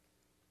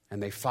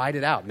 and they fight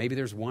it out. Maybe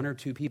there's one or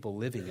two people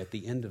living at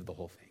the end of the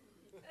whole thing.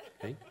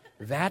 Okay?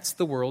 That's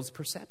the world's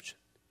perception.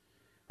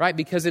 Right?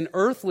 Because in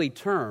earthly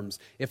terms,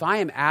 if I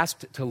am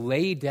asked to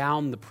lay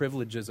down the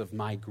privileges of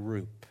my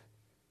group,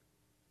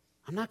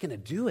 I'm not going to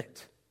do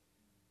it.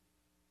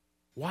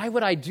 Why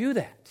would I do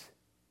that?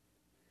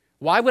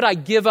 Why would I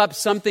give up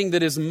something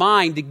that is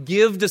mine to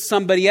give to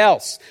somebody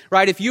else?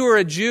 Right? If you were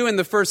a Jew in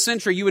the first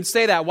century, you would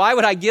say that. Why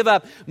would I give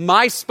up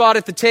my spot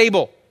at the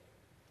table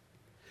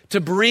to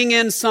bring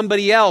in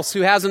somebody else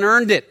who hasn't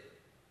earned it?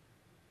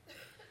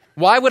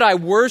 Why would I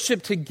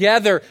worship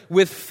together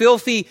with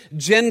filthy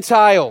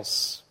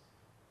Gentiles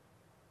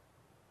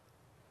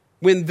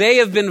when they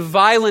have been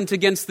violent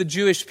against the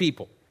Jewish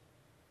people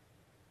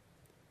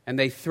and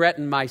they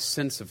threaten my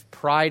sense of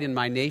pride in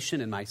my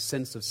nation and my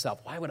sense of self?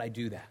 Why would I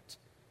do that?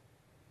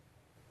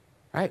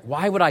 Right?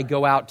 Why would I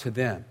go out to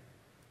them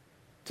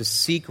to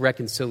seek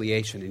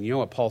reconciliation? And you know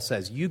what Paul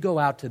says? You go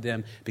out to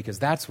them because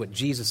that's what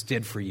Jesus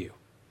did for you.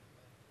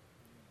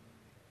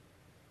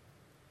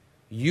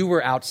 You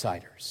were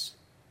outsiders,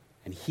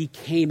 and he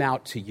came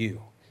out to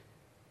you.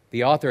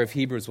 The author of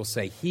Hebrews will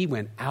say he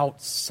went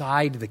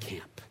outside the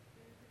camp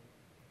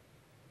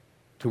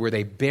to where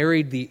they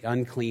buried the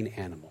unclean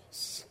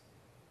animals.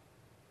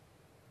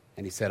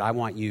 And he said, I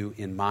want you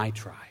in my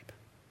tribe.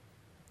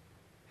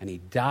 And he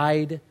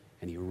died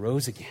and he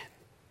rose again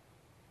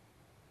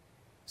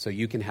so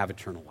you can have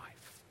eternal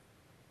life.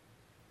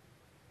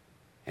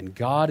 And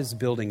God is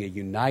building a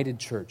united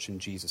church in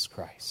Jesus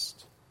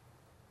Christ.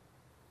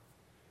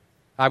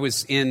 I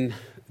was in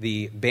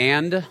the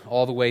band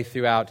all the way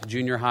throughout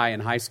junior high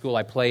and high school.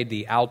 I played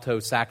the alto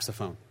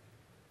saxophone.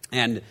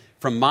 And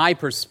from my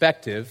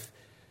perspective,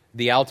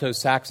 the alto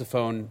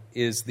saxophone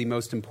is the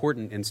most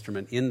important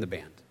instrument in the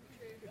band.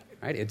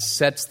 Right? It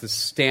sets the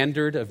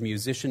standard of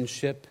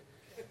musicianship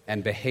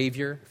and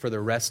behavior for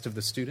the rest of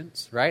the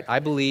students. Right? I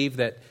believe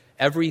that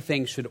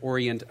everything should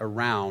orient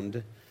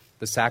around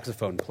the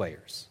saxophone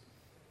players.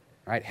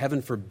 Right?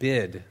 Heaven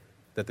forbid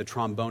that the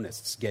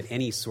trombonists get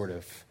any sort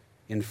of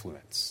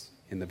influence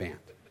in the band.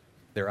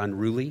 They're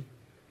unruly.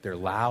 They're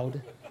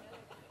loud.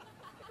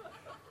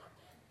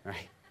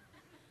 Right?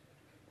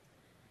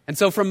 And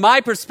so from my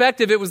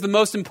perspective, it was the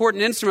most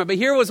important instrument. But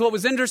here was what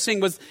was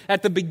interesting was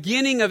at the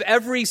beginning of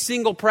every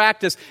single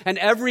practice and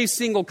every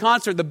single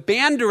concert, the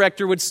band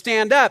director would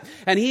stand up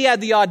and he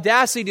had the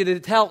audacity to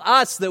tell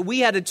us that we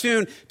had to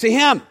tune to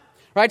him.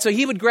 Right? So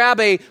he would grab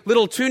a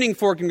little tuning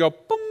fork and go,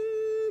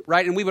 boom,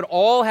 right? And we would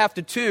all have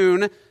to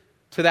tune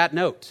to that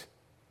note.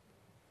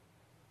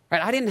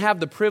 Right? I didn't have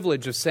the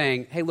privilege of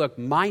saying, hey, look,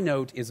 my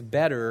note is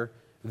better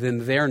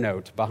than their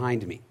note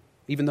behind me,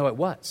 even though it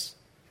was.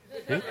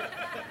 Okay?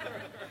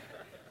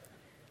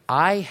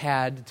 I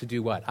had to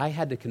do what? I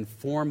had to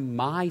conform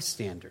my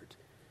standard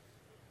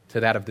to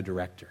that of the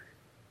director.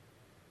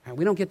 Right?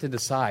 We don't get to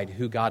decide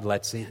who God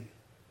lets in.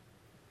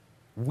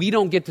 We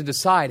don't get to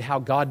decide how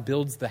God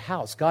builds the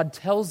house. God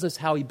tells us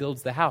how he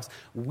builds the house.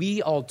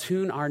 We all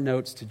tune our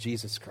notes to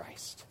Jesus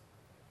Christ.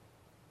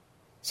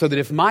 So that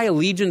if my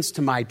allegiance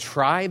to my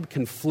tribe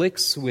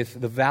conflicts with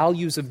the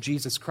values of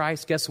Jesus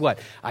Christ, guess what?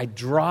 I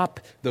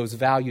drop those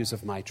values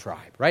of my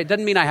tribe, right? It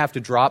doesn't mean I have to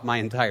drop my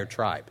entire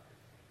tribe.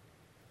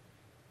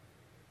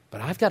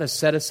 But I've got to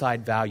set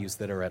aside values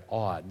that are at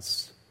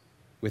odds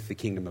with the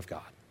kingdom of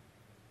God.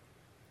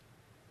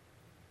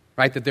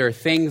 Right? That there are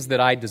things that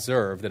I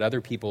deserve that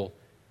other people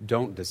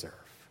don't deserve.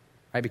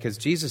 Right? Because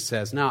Jesus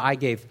says, no, I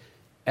gave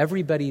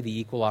everybody the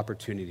equal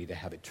opportunity to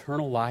have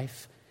eternal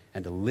life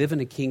and to live in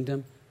a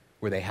kingdom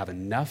where they have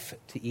enough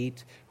to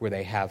eat, where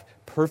they have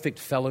perfect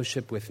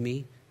fellowship with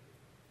me,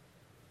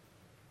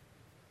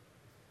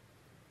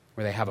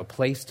 where they have a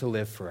place to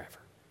live forever.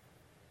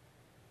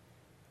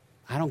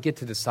 I don't get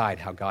to decide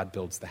how God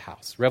builds the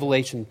house.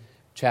 Revelation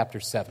chapter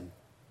 7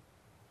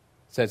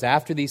 says,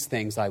 after these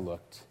things I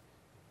looked,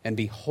 and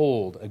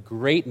behold, a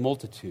great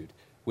multitude,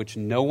 which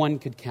no one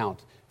could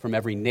count, from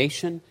every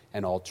nation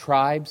and all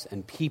tribes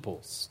and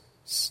peoples,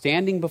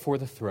 standing before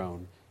the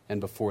throne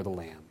and before the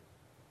Lamb.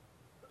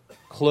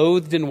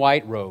 Clothed in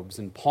white robes,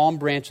 and palm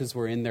branches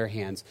were in their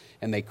hands,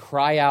 and they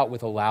cry out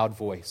with a loud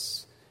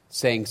voice,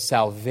 saying,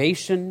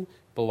 salvation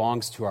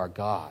belongs to our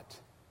God,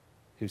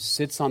 who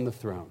sits on the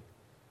throne,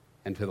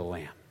 and to the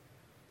Lamb.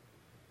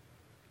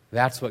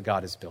 That's what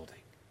God is building.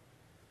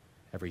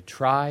 Every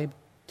tribe,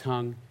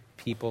 tongue,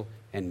 people,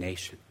 and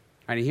nation.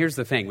 All right, and here's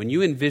the thing. When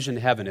you envision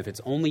heaven, if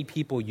it's only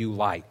people you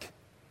like,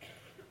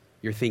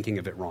 you're thinking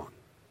of it wrong.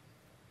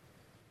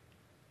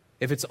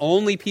 If it's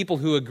only people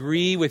who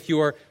agree with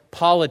your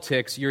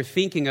politics, you're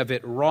thinking of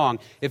it wrong.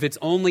 If it's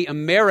only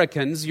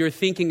Americans, you're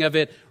thinking of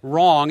it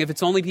wrong. If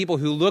it's only people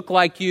who look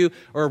like you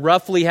or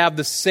roughly have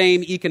the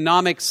same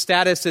economic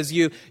status as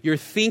you, you're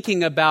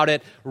thinking about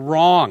it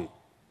wrong.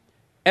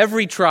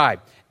 Every tribe,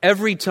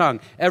 every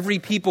tongue, every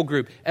people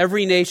group,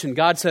 every nation,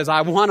 God says,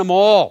 I want them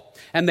all.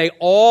 And they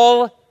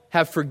all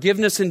have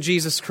forgiveness in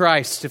Jesus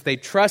Christ if they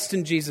trust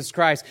in Jesus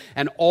Christ.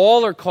 And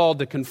all are called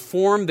to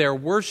conform their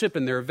worship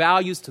and their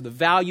values to the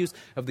values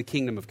of the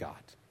kingdom of God.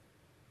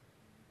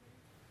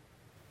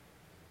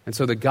 And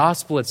so the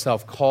gospel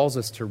itself calls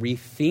us to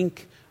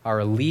rethink our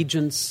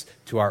allegiance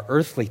to our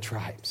earthly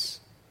tribes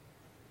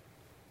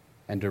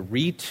and to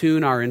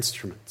retune our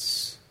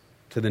instruments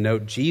to the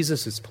note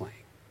Jesus is playing.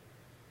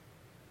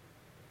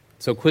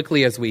 So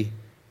quickly as we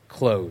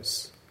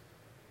close,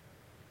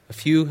 a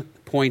few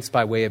points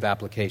by way of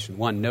application.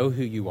 One, know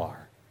who you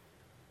are.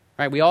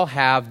 Right? We all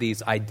have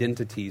these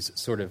identities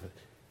sort of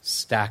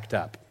stacked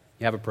up.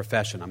 You have a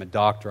profession. I'm a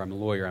doctor, I'm a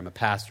lawyer, I'm a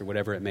pastor,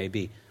 whatever it may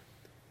be.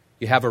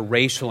 You have a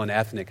racial and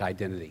ethnic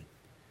identity.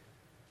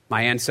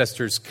 My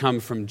ancestors come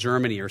from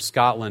Germany or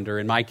Scotland, or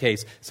in my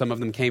case, some of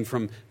them came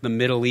from the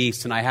Middle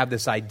East, and I have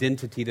this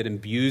identity that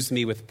imbues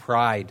me with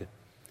pride.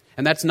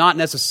 And that's not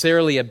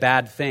necessarily a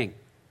bad thing.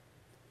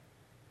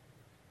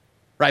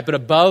 Right? But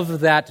above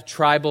that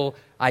tribal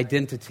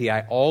identity,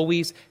 I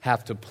always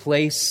have to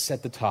place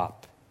at the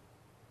top,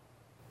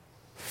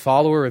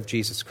 follower of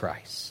Jesus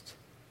Christ,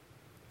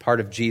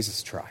 part of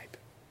Jesus' tribe.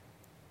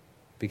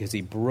 Because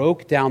he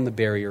broke down the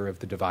barrier of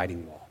the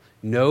dividing wall.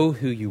 Know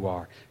who you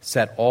are.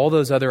 Set all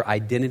those other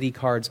identity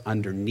cards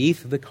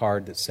underneath the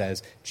card that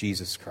says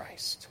Jesus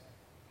Christ.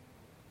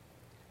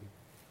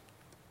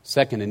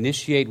 Second,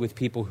 initiate with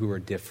people who are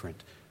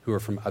different, who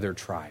are from other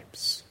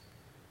tribes.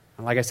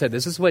 And like I said,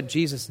 this is what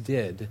Jesus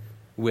did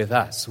with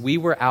us. We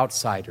were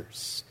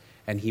outsiders,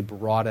 and he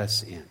brought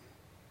us in.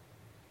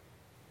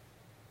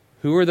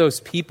 Who are those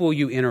people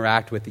you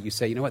interact with that you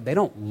say, you know what, they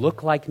don't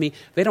look like me,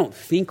 they don't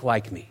think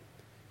like me.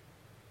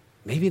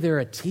 Maybe they're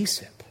a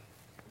T-SIP,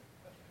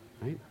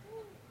 right?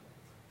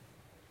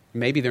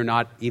 Maybe they're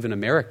not even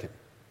American.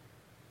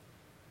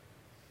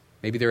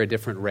 Maybe they're a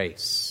different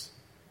race.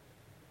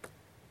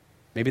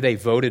 Maybe they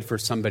voted for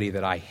somebody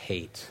that I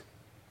hate.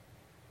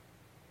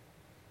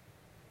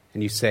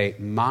 And you say,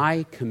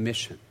 my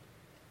commission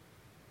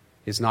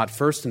is not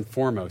first and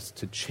foremost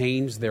to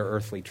change their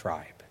earthly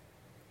tribe,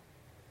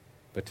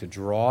 but to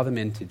draw them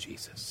into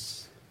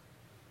Jesus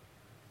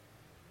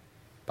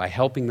by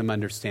helping them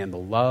understand the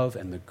love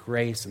and the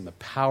grace and the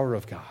power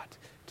of God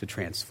to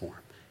transform.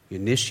 You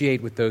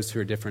initiate with those who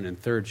are different. And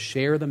third,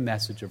 share the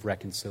message of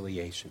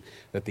reconciliation,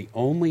 that the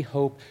only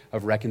hope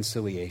of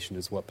reconciliation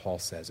is what Paul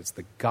says. It's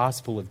the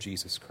gospel of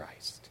Jesus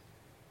Christ.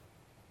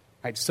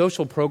 Right?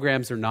 Social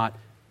programs are not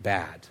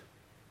bad.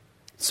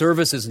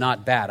 Service is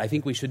not bad. I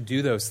think we should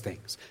do those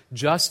things.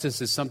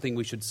 Justice is something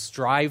we should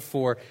strive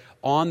for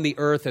on the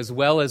earth as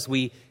well as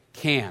we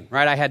can,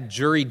 right? I had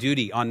jury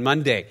duty on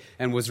Monday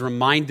and was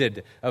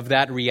reminded of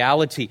that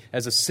reality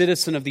as a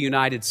citizen of the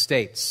United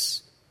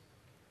States.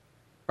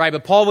 Right?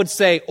 But Paul would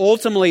say,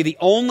 ultimately, the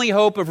only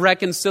hope of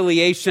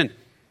reconciliation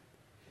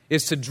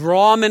is to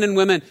draw men and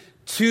women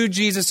to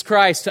Jesus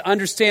Christ, to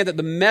understand that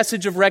the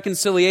message of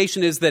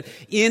reconciliation is that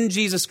in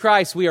Jesus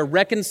Christ we are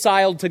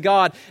reconciled to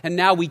God, and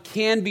now we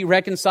can be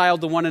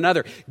reconciled to one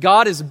another.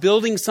 God is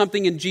building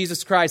something in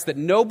Jesus Christ that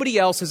nobody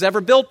else has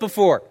ever built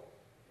before,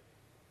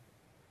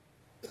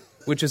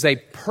 which is a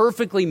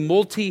perfectly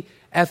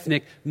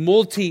multi-ethnic,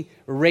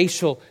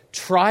 multi-racial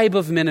tribe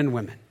of men and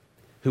women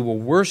who will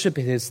worship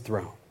at his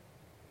throne.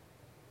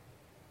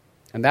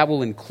 And that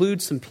will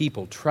include some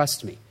people,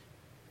 trust me,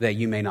 that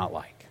you may not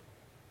like.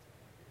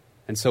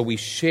 And so we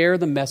share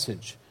the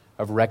message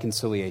of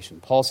reconciliation.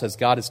 Paul says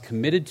God has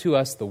committed to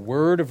us the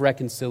word of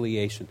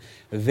reconciliation.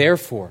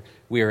 Therefore,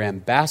 we are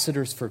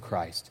ambassadors for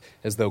Christ.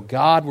 As though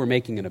God were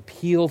making an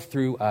appeal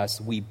through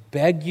us, we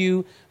beg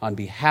you on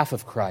behalf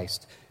of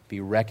Christ, be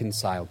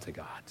reconciled to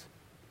God.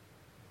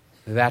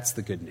 That's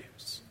the good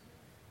news.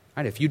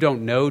 Right? If you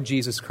don't know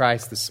Jesus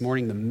Christ this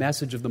morning, the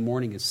message of the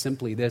morning is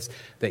simply this,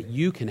 that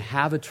you can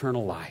have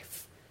eternal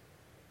life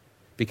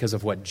because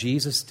of what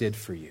Jesus did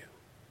for you.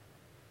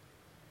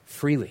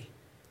 Freely,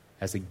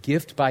 as a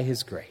gift by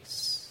his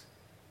grace,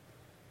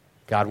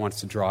 God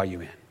wants to draw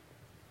you in.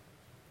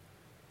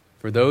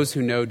 For those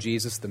who know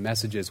Jesus, the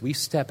message is we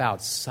step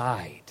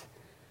outside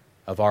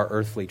of our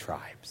earthly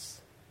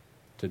tribes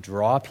to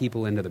draw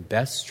people into the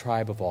best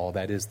tribe of all,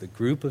 that is the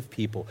group of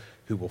people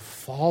who will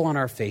fall on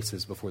our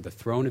faces before the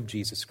throne of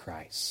Jesus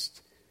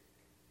Christ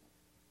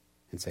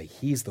and say,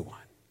 he's the one.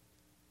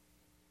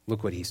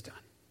 Look what he's done.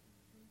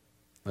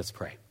 Let's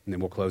pray, and then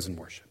we'll close in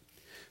worship.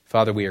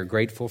 Father, we are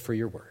grateful for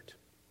your word.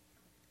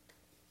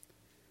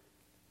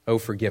 Oh,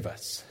 forgive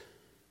us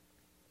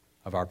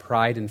of our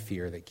pride and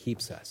fear that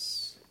keeps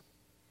us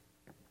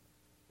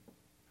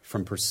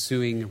from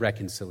pursuing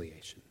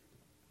reconciliation.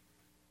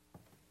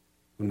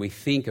 When we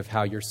think of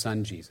how your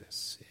son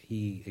Jesus,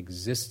 he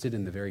existed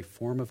in the very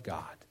form of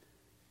God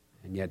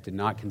and yet did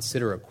not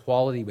consider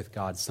equality with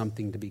God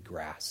something to be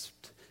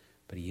grasped,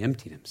 but he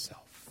emptied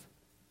himself,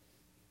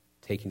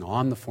 taking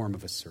on the form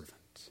of a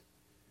servant.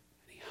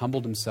 And he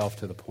humbled himself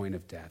to the point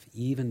of death,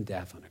 even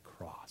death on a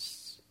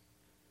cross.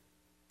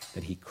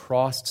 That he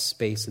crossed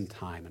space and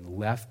time and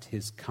left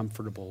his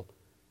comfortable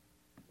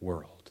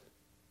world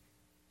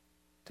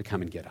to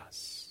come and get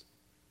us.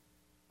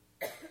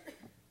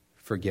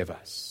 Forgive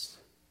us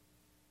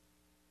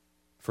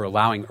for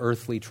allowing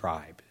earthly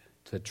tribe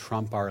to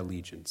trump our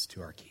allegiance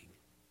to our King.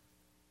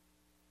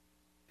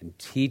 And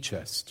teach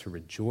us to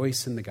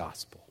rejoice in the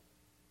gospel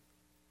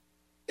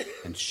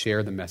and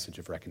share the message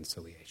of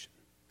reconciliation.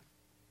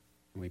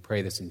 And we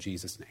pray this in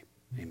Jesus' name.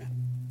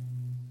 Amen.